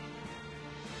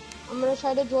 I'm gonna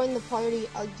try to join the party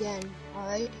again,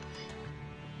 alright?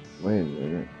 Wait a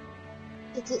minute.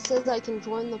 It says I can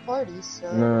join the party,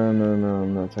 so... No,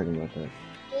 I'm not talking about that.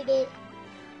 Did it?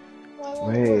 Why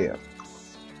won't it Wait, work?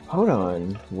 hold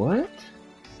on. What?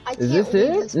 I Is can't this leave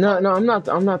it? this No, party.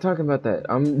 I'm not talking about that.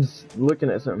 I'm just looking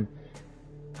at something.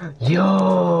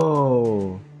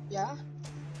 Yo! Yeah?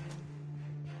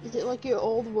 Is it like your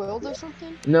old world or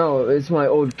something? No, it's my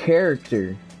old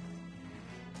character.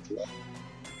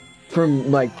 From,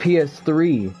 like,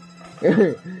 PS3.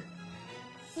 Wait,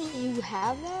 you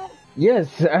have that?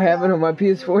 Yes, I have it on my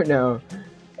PS4 now.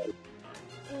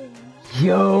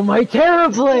 Yo, my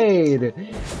Terrablade!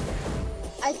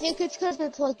 I think it's because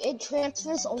it's like, it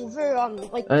transfers over on,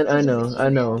 like... I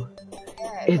know.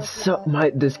 Yeah, It's so,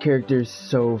 this character is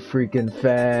so freaking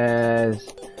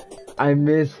fast. I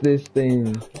miss this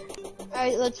thing.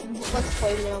 Alright, let's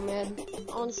play now, man.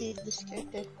 I wanna see this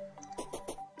character.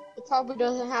 It probably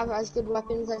doesn't have as good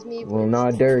weapons as me, but... Well,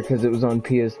 nah, Derek, because it was on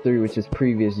PS3, which is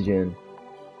previous gen.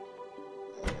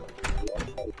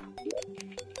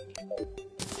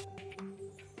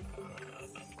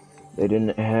 They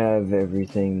didn't have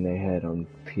everything they had on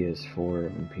PS4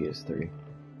 and PS3,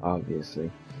 obviously.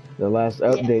 The last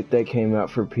update that came out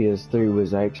for PS3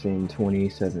 was actually in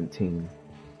 2017,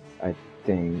 I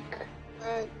think.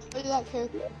 Alright, play that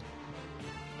character.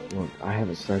 Well, I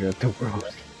haven't started up the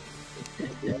world.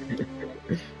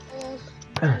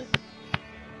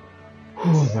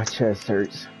 Whew, my chest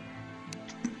hurts.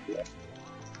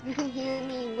 You can hear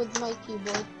me with my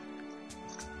keyboard.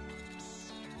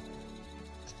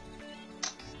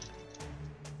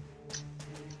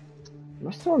 Am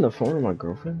I still on the phone with my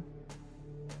girlfriend?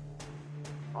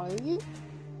 Are you?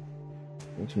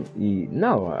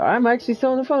 No, I'm actually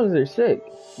still on the phone with her. Sick.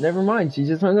 Never mind, she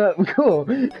just hung up. Cool.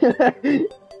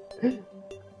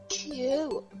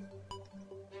 Cute.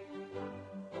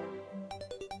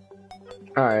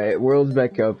 Alright, world's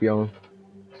back up, y'all.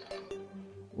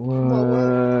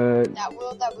 What? That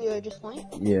world that we were just playing?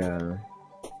 Yeah.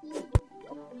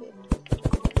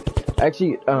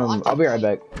 Actually, I'll be right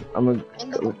back. I'm gonna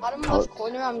in the bottom left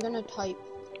corner, I'm gonna type.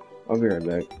 I'll be right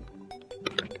back.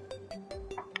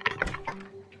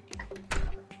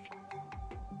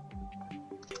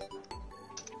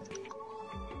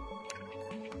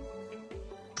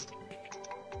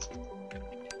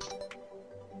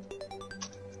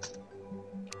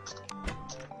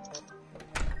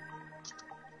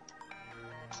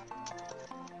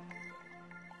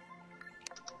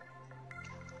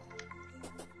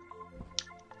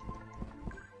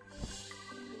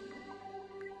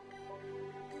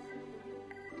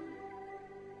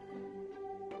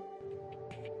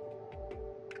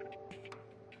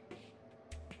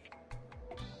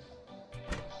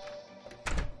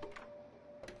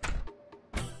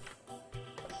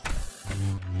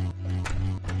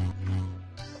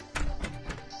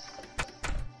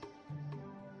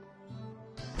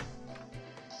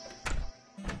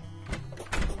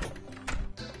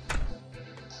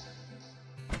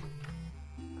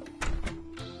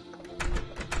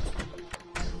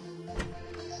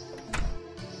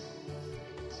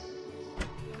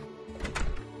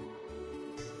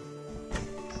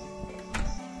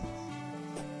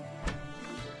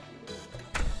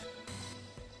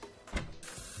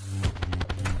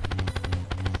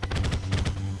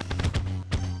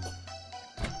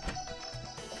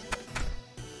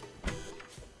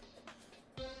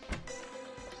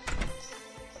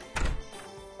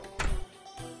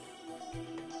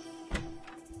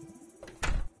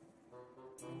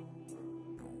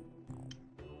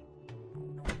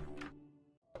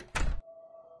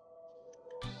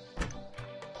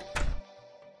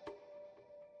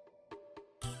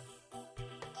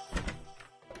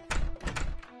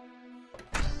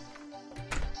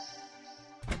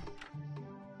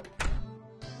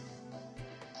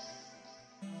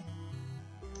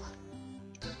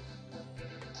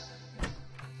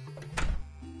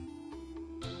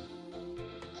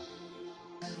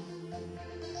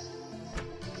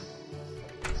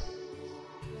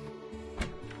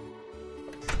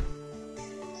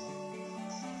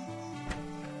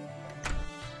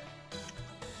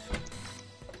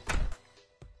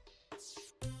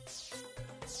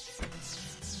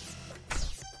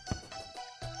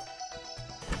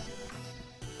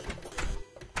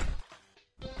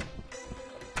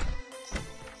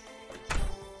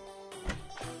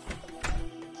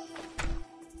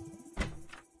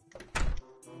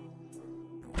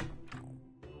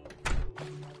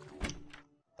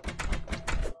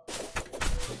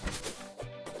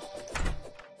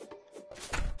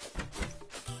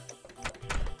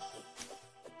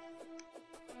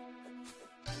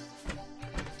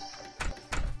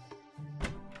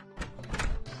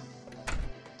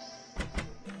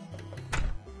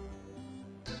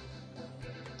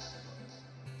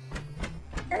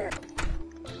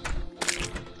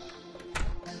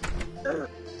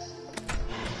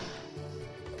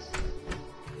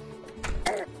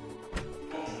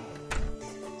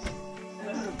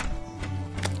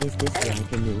 Is this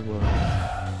like a new world?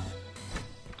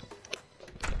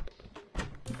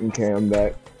 Okay, I'm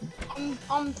back.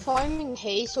 I'm farming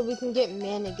hay so we can get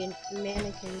mannequins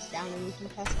down and we can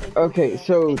test it. Okay,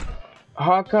 so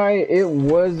Hawkeye, it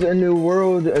was a new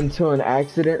world until an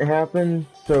accident happened,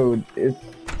 so it's,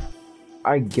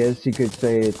 I guess you could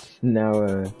say it's now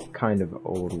a kind of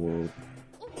old world.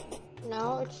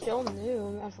 No, it's still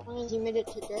new. As long as you made it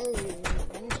today.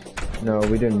 No,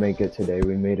 we didn't make it today.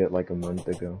 We made it like a month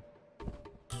ago.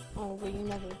 Oh, but you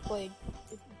never played.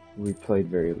 We played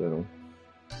very little.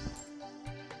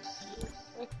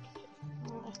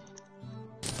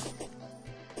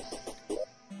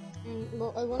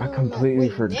 Well, I completely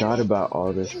forgot about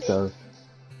all this stuff.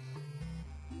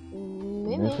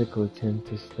 Mythical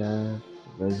Staff,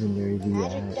 Legendary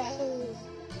VX,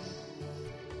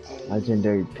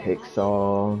 Legendary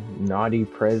Pixel, Naughty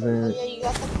Present. Oh, yeah, you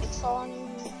got the Pixel on you.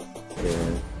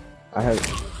 Yeah,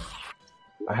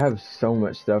 I have so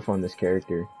much stuff on this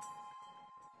character.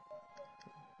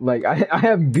 Like I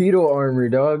have beetle armor,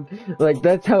 dog. Like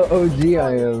that's how OG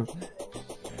I am.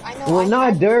 I know. Well,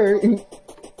 not dirt,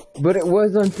 but it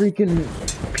was on freaking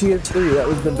PS3. That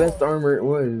was the best armor it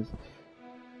was.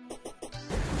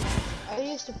 I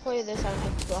used to play this on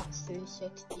Xbox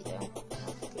 360 though.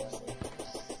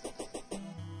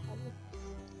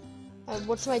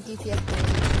 What's my DPS?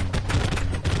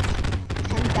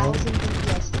 10,000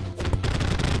 DPS.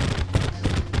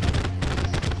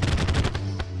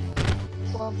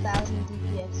 12,000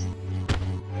 DPS.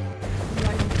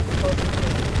 Running both.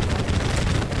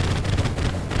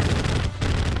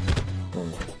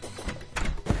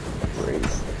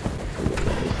 Race.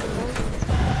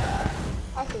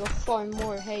 farm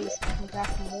more hay so I can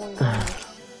craft more money.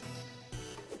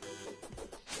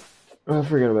 Oh, I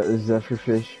forgot about the Zephyr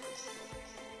fish.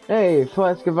 Hey,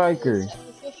 flask of Iker.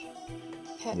 Zephyrfish?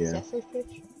 Pet Yeah.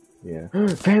 zephyrfish? Yeah.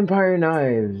 Vampire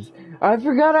knives. I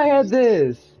forgot I had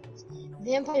this.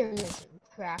 Vampire knives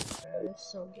are crack, bro. They're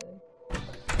so good.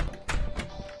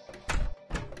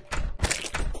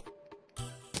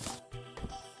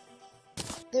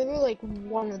 They were like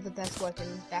one of the best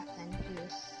weapons back then too.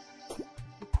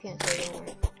 You can't say they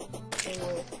weren't. They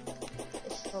were.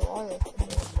 They still are.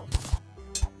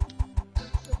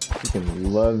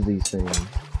 Freaking love these things.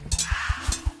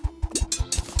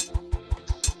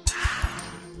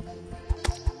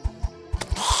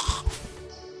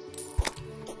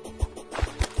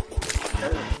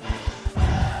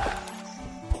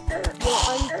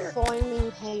 I'm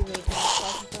farming hay right now so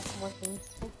I can craft more things.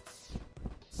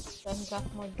 So I can craft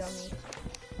more dummies.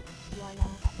 Why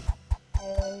not?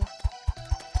 Hay.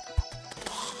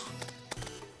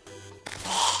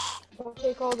 Don't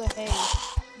take all the hay.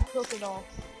 You cook it all.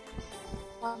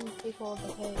 Why don't you take all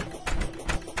the hay?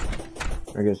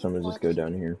 I guess I'm gonna just go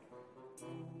down here.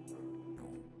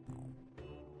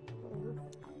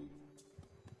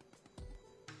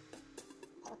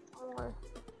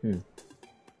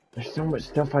 There's so much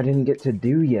stuff I didn't get to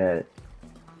do yet.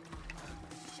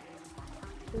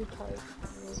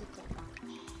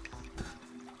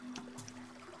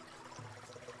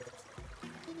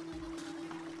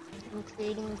 I'm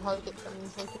creating a target from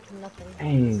target to nothing.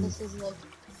 Dang. This is like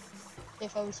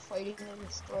if I was fighting a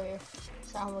destroyer.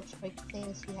 So how much like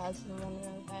things he has in one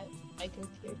round that I can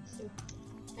fear to.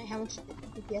 And how much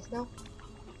DPS now?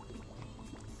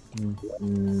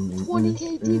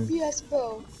 20k DPS,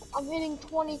 bro. I'm hitting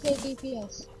 20k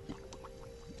DPS.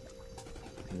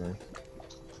 Nice.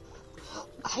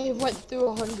 I went through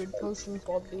 100 potions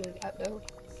while doing that though.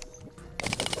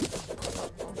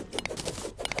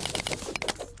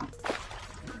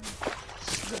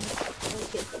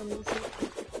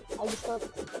 I just thought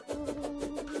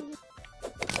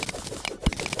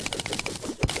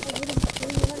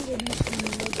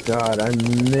God, I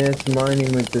miss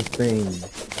mining with this thing.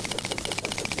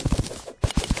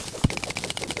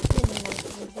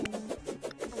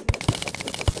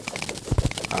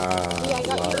 Yeah, I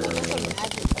got you some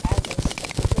magic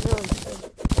really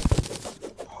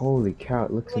Holy cow,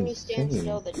 it looks when you stand insane.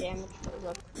 still, the damage goes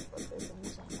up.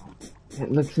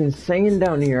 It looks insane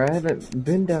down here. I haven't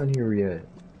been down here yet.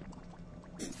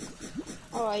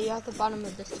 Oh, are you at the bottom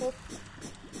of this too?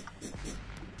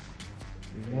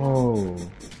 Whoa.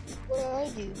 Where are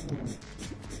you?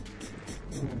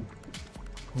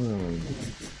 Hold on.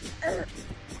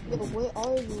 Yo, where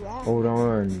are you at? Hold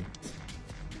on.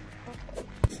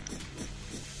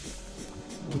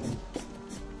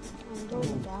 I'm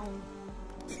going down.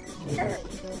 So that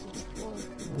you guys explore.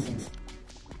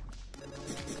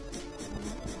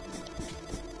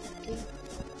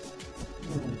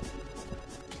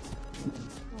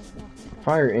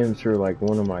 Fire imps are like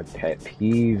one of my pet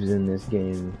peeves in this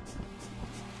game.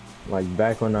 Like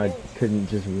back when I couldn't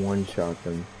just one-shot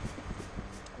them.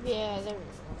 Yeah, there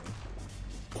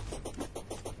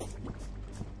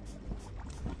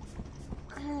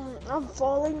we go. I'm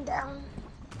falling down.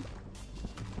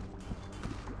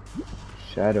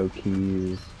 Shadow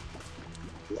keys.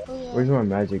 Oh, yeah. Where's my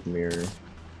magic mirror? Does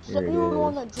Here it anyone is.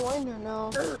 want to join or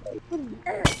no?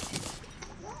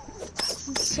 This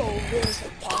is so weird.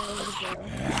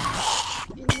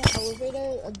 In the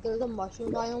elevator, there's a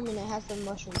mushroom biome and it has the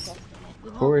mushroom chest in it.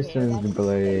 You know how rare that Horseman's is?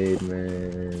 blade,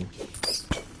 man.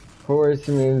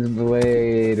 Horseman's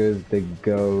blade was the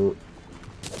goat.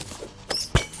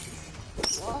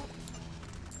 What?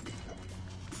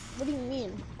 What do you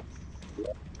mean?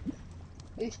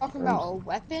 Are you talking about a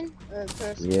weapon or a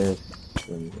person? Yes,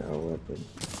 a weapon.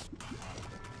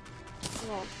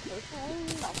 No, person?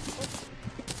 Not person.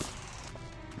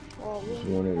 Well, It's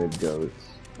one of the goats.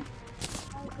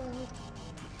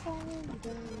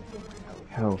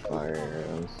 Hellfire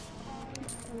arrows.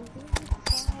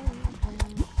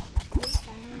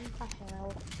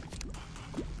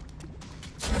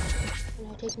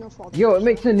 Yo, it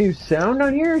makes a new sound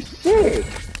on here? Sick!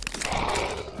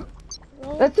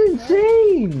 That's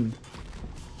insane!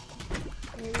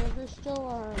 There's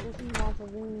still there's lava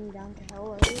going down to hell,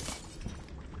 right?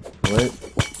 What?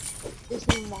 There's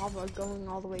some lava going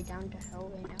all the way down to hell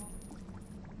right now.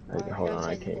 Hold on,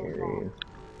 I can't hear you.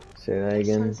 Say that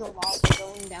again? There's tons of lava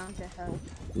going down to hell.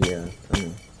 Yeah, I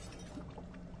know.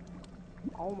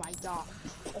 Oh my god.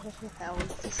 All hell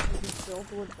is just gonna be filled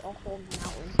with a whole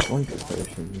mountain. Bunch of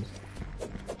potions.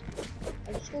 I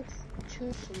just go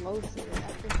too slow for it.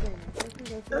 That's the thing. I think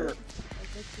I can like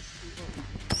to see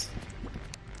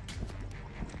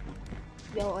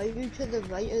Yo, are you to the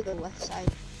right or the left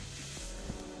side?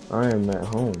 I am at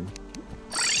home.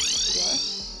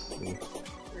 What?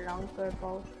 Longer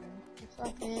balls. What's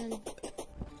up, man?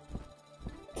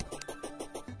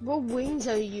 What wings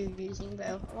are you using,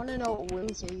 bro? I wanna know what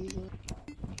wings you're using.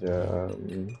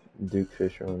 Duke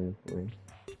Fish on wing.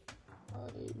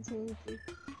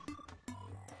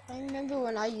 I remember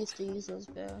when I used to use those,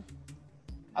 bro.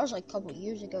 I was like a couple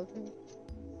years ago, too.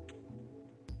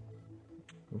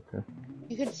 Okay.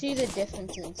 You could see the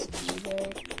difference in speed,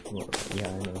 right? Well, yeah,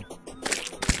 I know.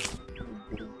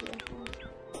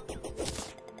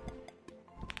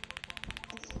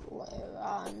 Flare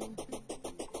on.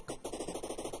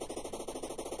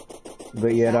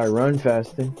 But yet I run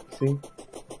faster. See?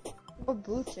 What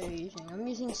boots are you using? I'm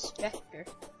using Spectre.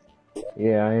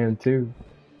 Yeah, I am too.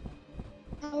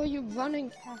 How are you running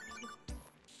faster?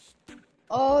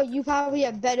 Oh, you probably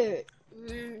have better.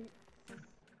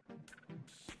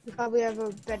 You probably have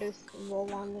a better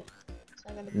roll on it. So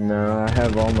I gotta No, I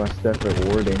have all my stuff at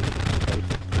warding.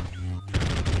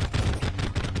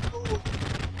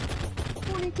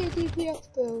 20k DPS,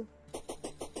 bro.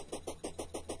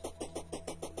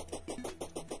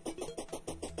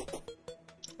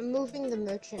 I'm moving the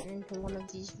merchant into one of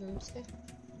these rooms here.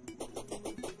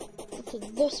 Okay,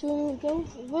 this room we go.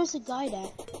 Where's the guide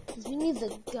at? Because we need the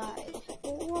guide.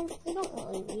 Well, I don't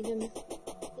really need him.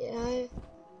 Yeah,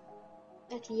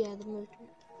 actually, yeah, the merchant.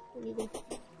 We need him.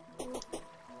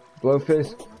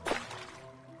 Blowfish.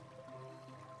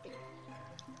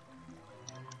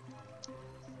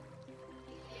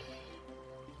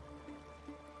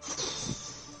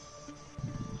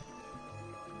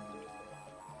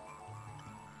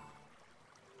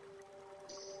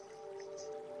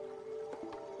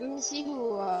 Let me see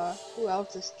who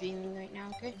else is streaming right now,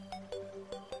 okay?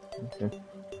 Okay.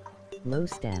 Low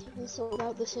step. It's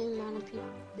about the same amount of people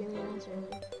streaming as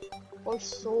earlier. Or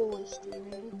Soul is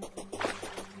streaming.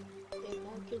 Okay,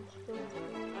 that kid's still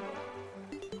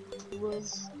streaming.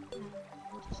 Was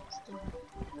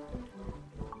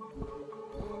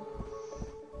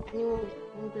anyone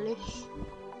English?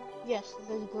 Yes,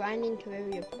 there's grinding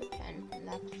Terraria per 10, and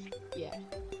that's, yeah.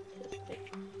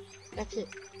 That's it.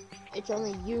 It's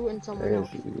only you and someone else.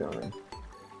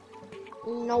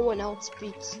 No one else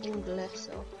speaks English,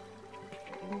 so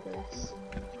English.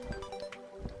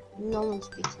 No one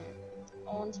speaks it.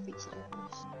 No one speaks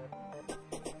English.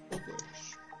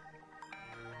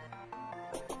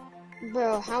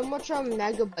 Bro, how much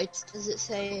megabytes does it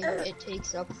say it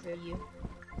takes up for you?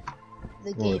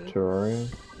 The game. Terraria?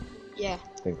 Yeah.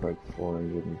 I think like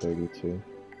 432.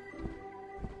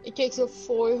 It takes up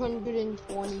 420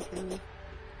 for me.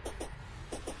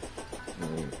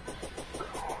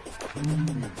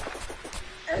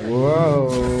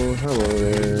 Whoa, hello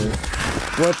there.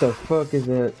 What the fuck is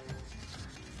that?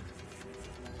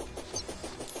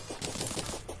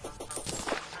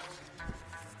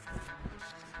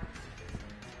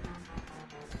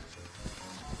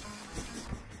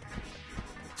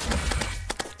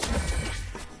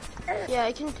 Yeah,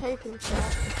 I can type in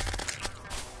chat.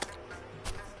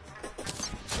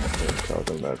 I'm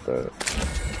talking about that.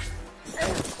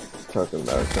 Talking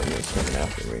about something that's coming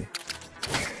after me.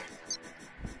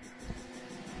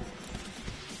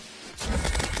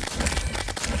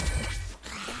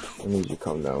 I need you to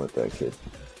calm down with that, kid.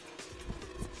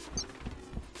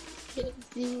 The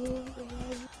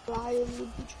Brian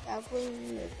would be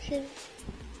traveling merchant.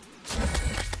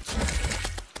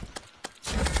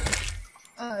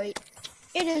 Alright.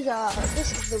 It is, this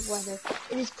is the weather.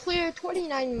 It is clear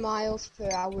 29 miles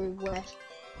per hour west.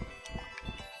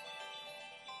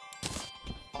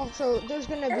 Also, there's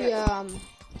gonna be, a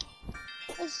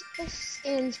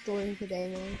sandstorm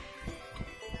today, man.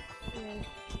 Yeah.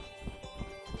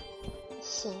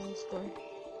 Sandstorm.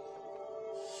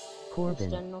 Corbin.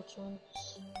 Stand no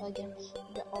chance against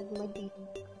the almighty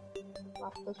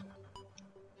Raptors.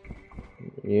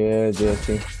 Yeah,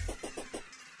 Jesse.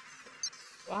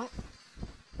 What?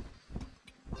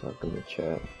 Talk in the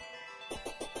chat.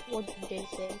 What did they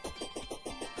say?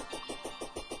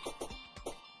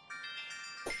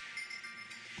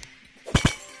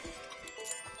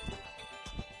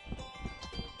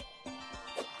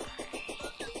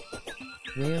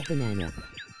 Rare banana.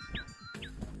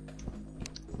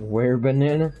 Where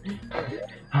banana?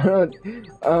 I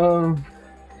don't,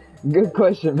 good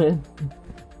question, man.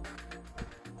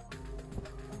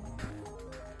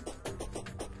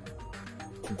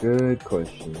 Good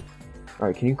question.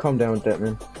 Alright, can you calm down with that,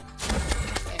 man?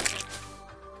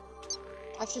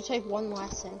 I have to take one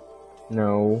lesson.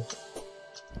 No.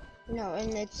 No,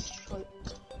 and it's short.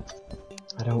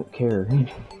 I don't care.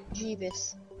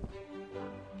 Jeebus.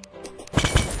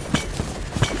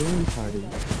 balloon party.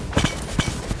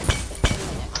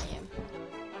 I am.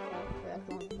 That's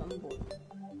not some boy.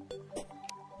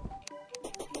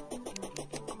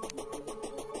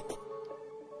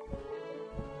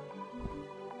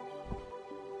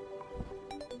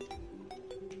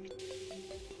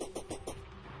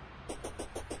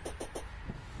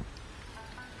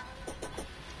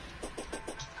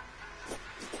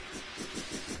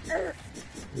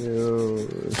 Yo,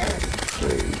 it's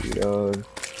crazy, dog.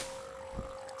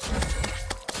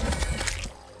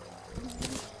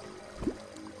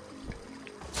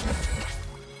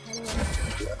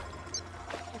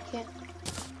 I can't.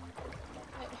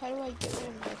 How do I get rid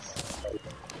of this?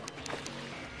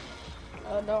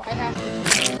 Oh no, I have to do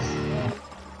this.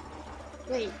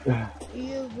 Wait,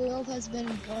 your world has been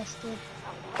busted.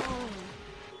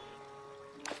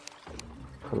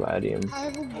 Palladium. I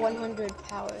have a 100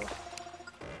 power.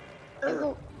 I have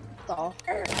a oh.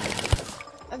 I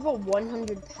have a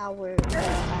 100 power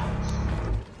axe.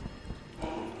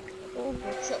 Oh,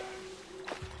 what's up?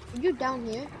 Are you down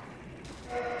here?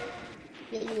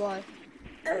 Yeah, you are.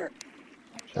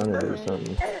 Trying to do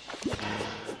something.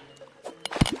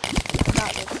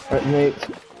 Got this. Alright, mate.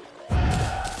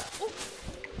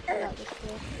 Got this,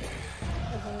 bro.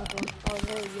 Oh,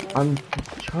 there you are. I'm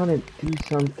trying to do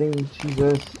something.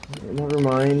 Jesus. Never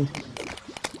mind.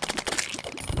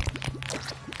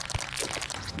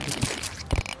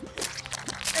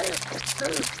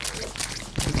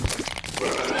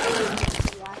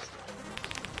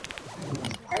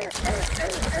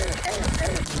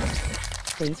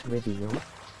 Face reveal.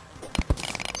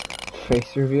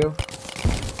 Face reveal?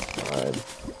 God.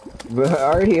 But I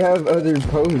already have other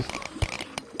posts.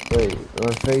 Wait,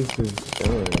 my face is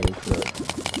showing. It's not.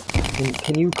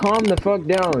 Can you calm the fuck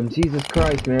down? Jesus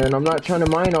Christ, man. I'm not trying to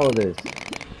mine all this.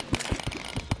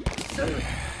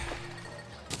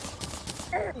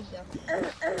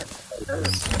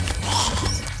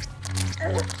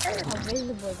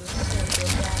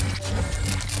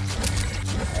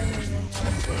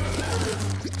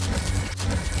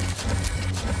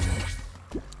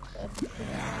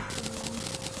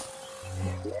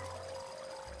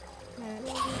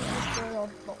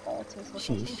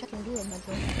 Sheesh. I can do it, my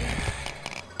bro.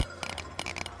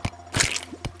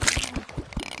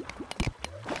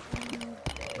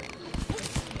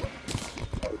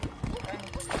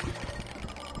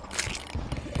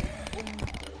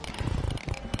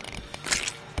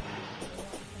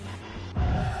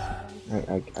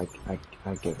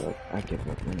 I give up. I give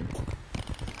up, man.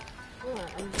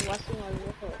 I'm blessing my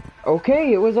world.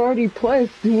 Okay, it was already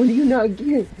blessed. What do you not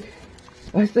get?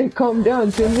 I said calm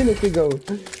down 10 minutes ago.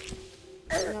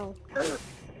 No.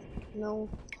 No,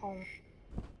 calm.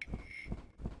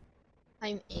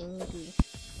 I'm angry.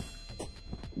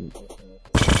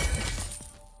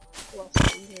 Plus,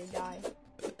 either die.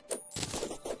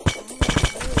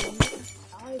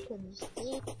 I could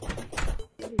sleep.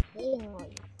 Every day I'm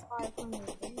like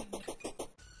 500 days.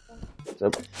 What's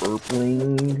up,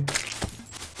 Purpling?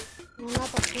 No, not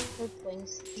the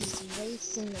purplings. He's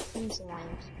racing the crimson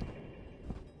lines.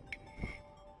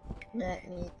 Let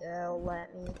me go,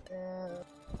 let me go.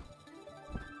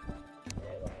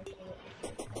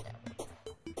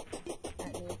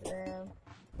 Let me go.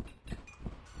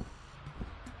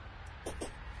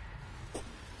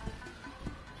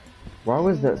 Why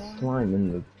was that slime in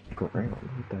the ground?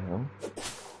 What the hell?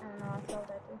 I don't know, I felt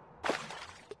that too.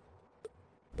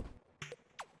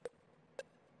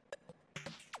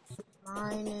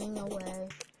 Mining away.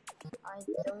 I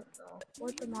don't know.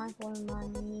 What am I going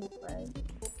mining away?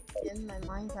 In my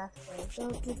Minecraft way. So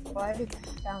goodbye to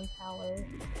down tower.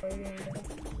 I'm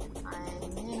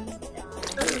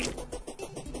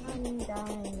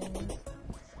dying.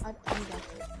 I'm dying.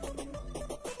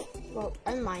 Well,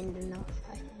 I mined enough,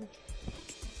 I think.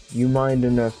 You mined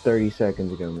enough 30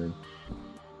 seconds ago, man.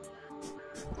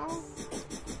 Oh,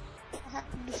 I have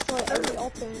to destroy every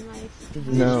altar in life.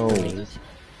 No,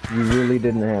 you really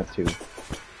didn't have to.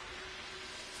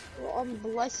 Well, I'm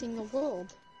blessing the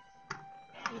world.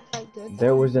 I'm quite good.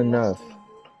 There was enough.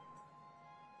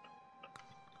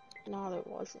 No, there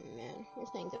wasn't, man. You're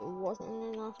saying there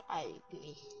wasn't enough? I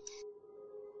agree.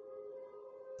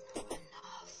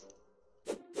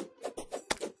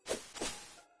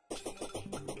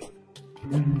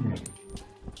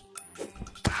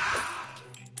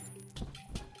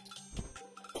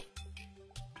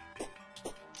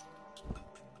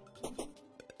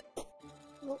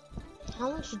 Well, how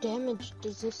much damage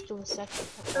does this do a second?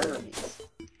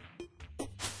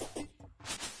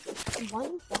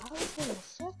 1,000 a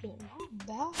second, not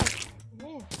bad,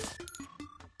 man.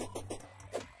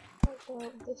 What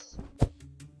about this?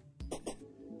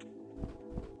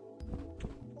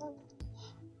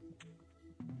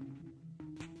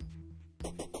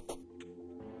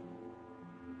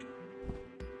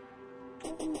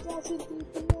 How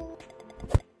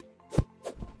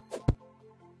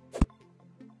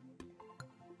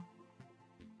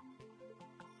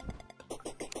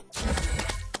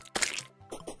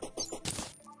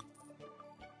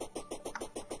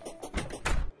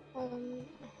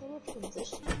much was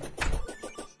this?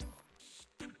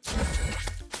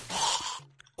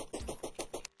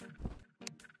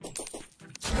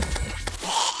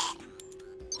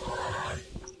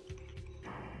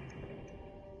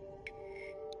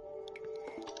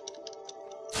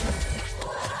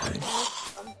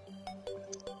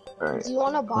 Alright. Do you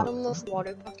want a bottomless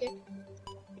water bucket?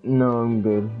 No, I'm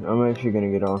good. I'm actually gonna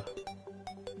get off.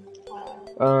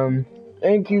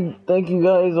 Thank you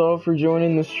guys all for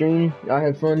joining the stream. I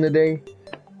had fun today.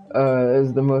 It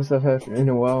was the most I've had in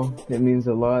a while. It means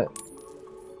a lot.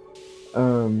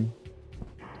 I'll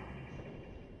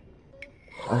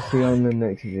see you on the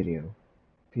next video.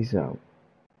 Peace out.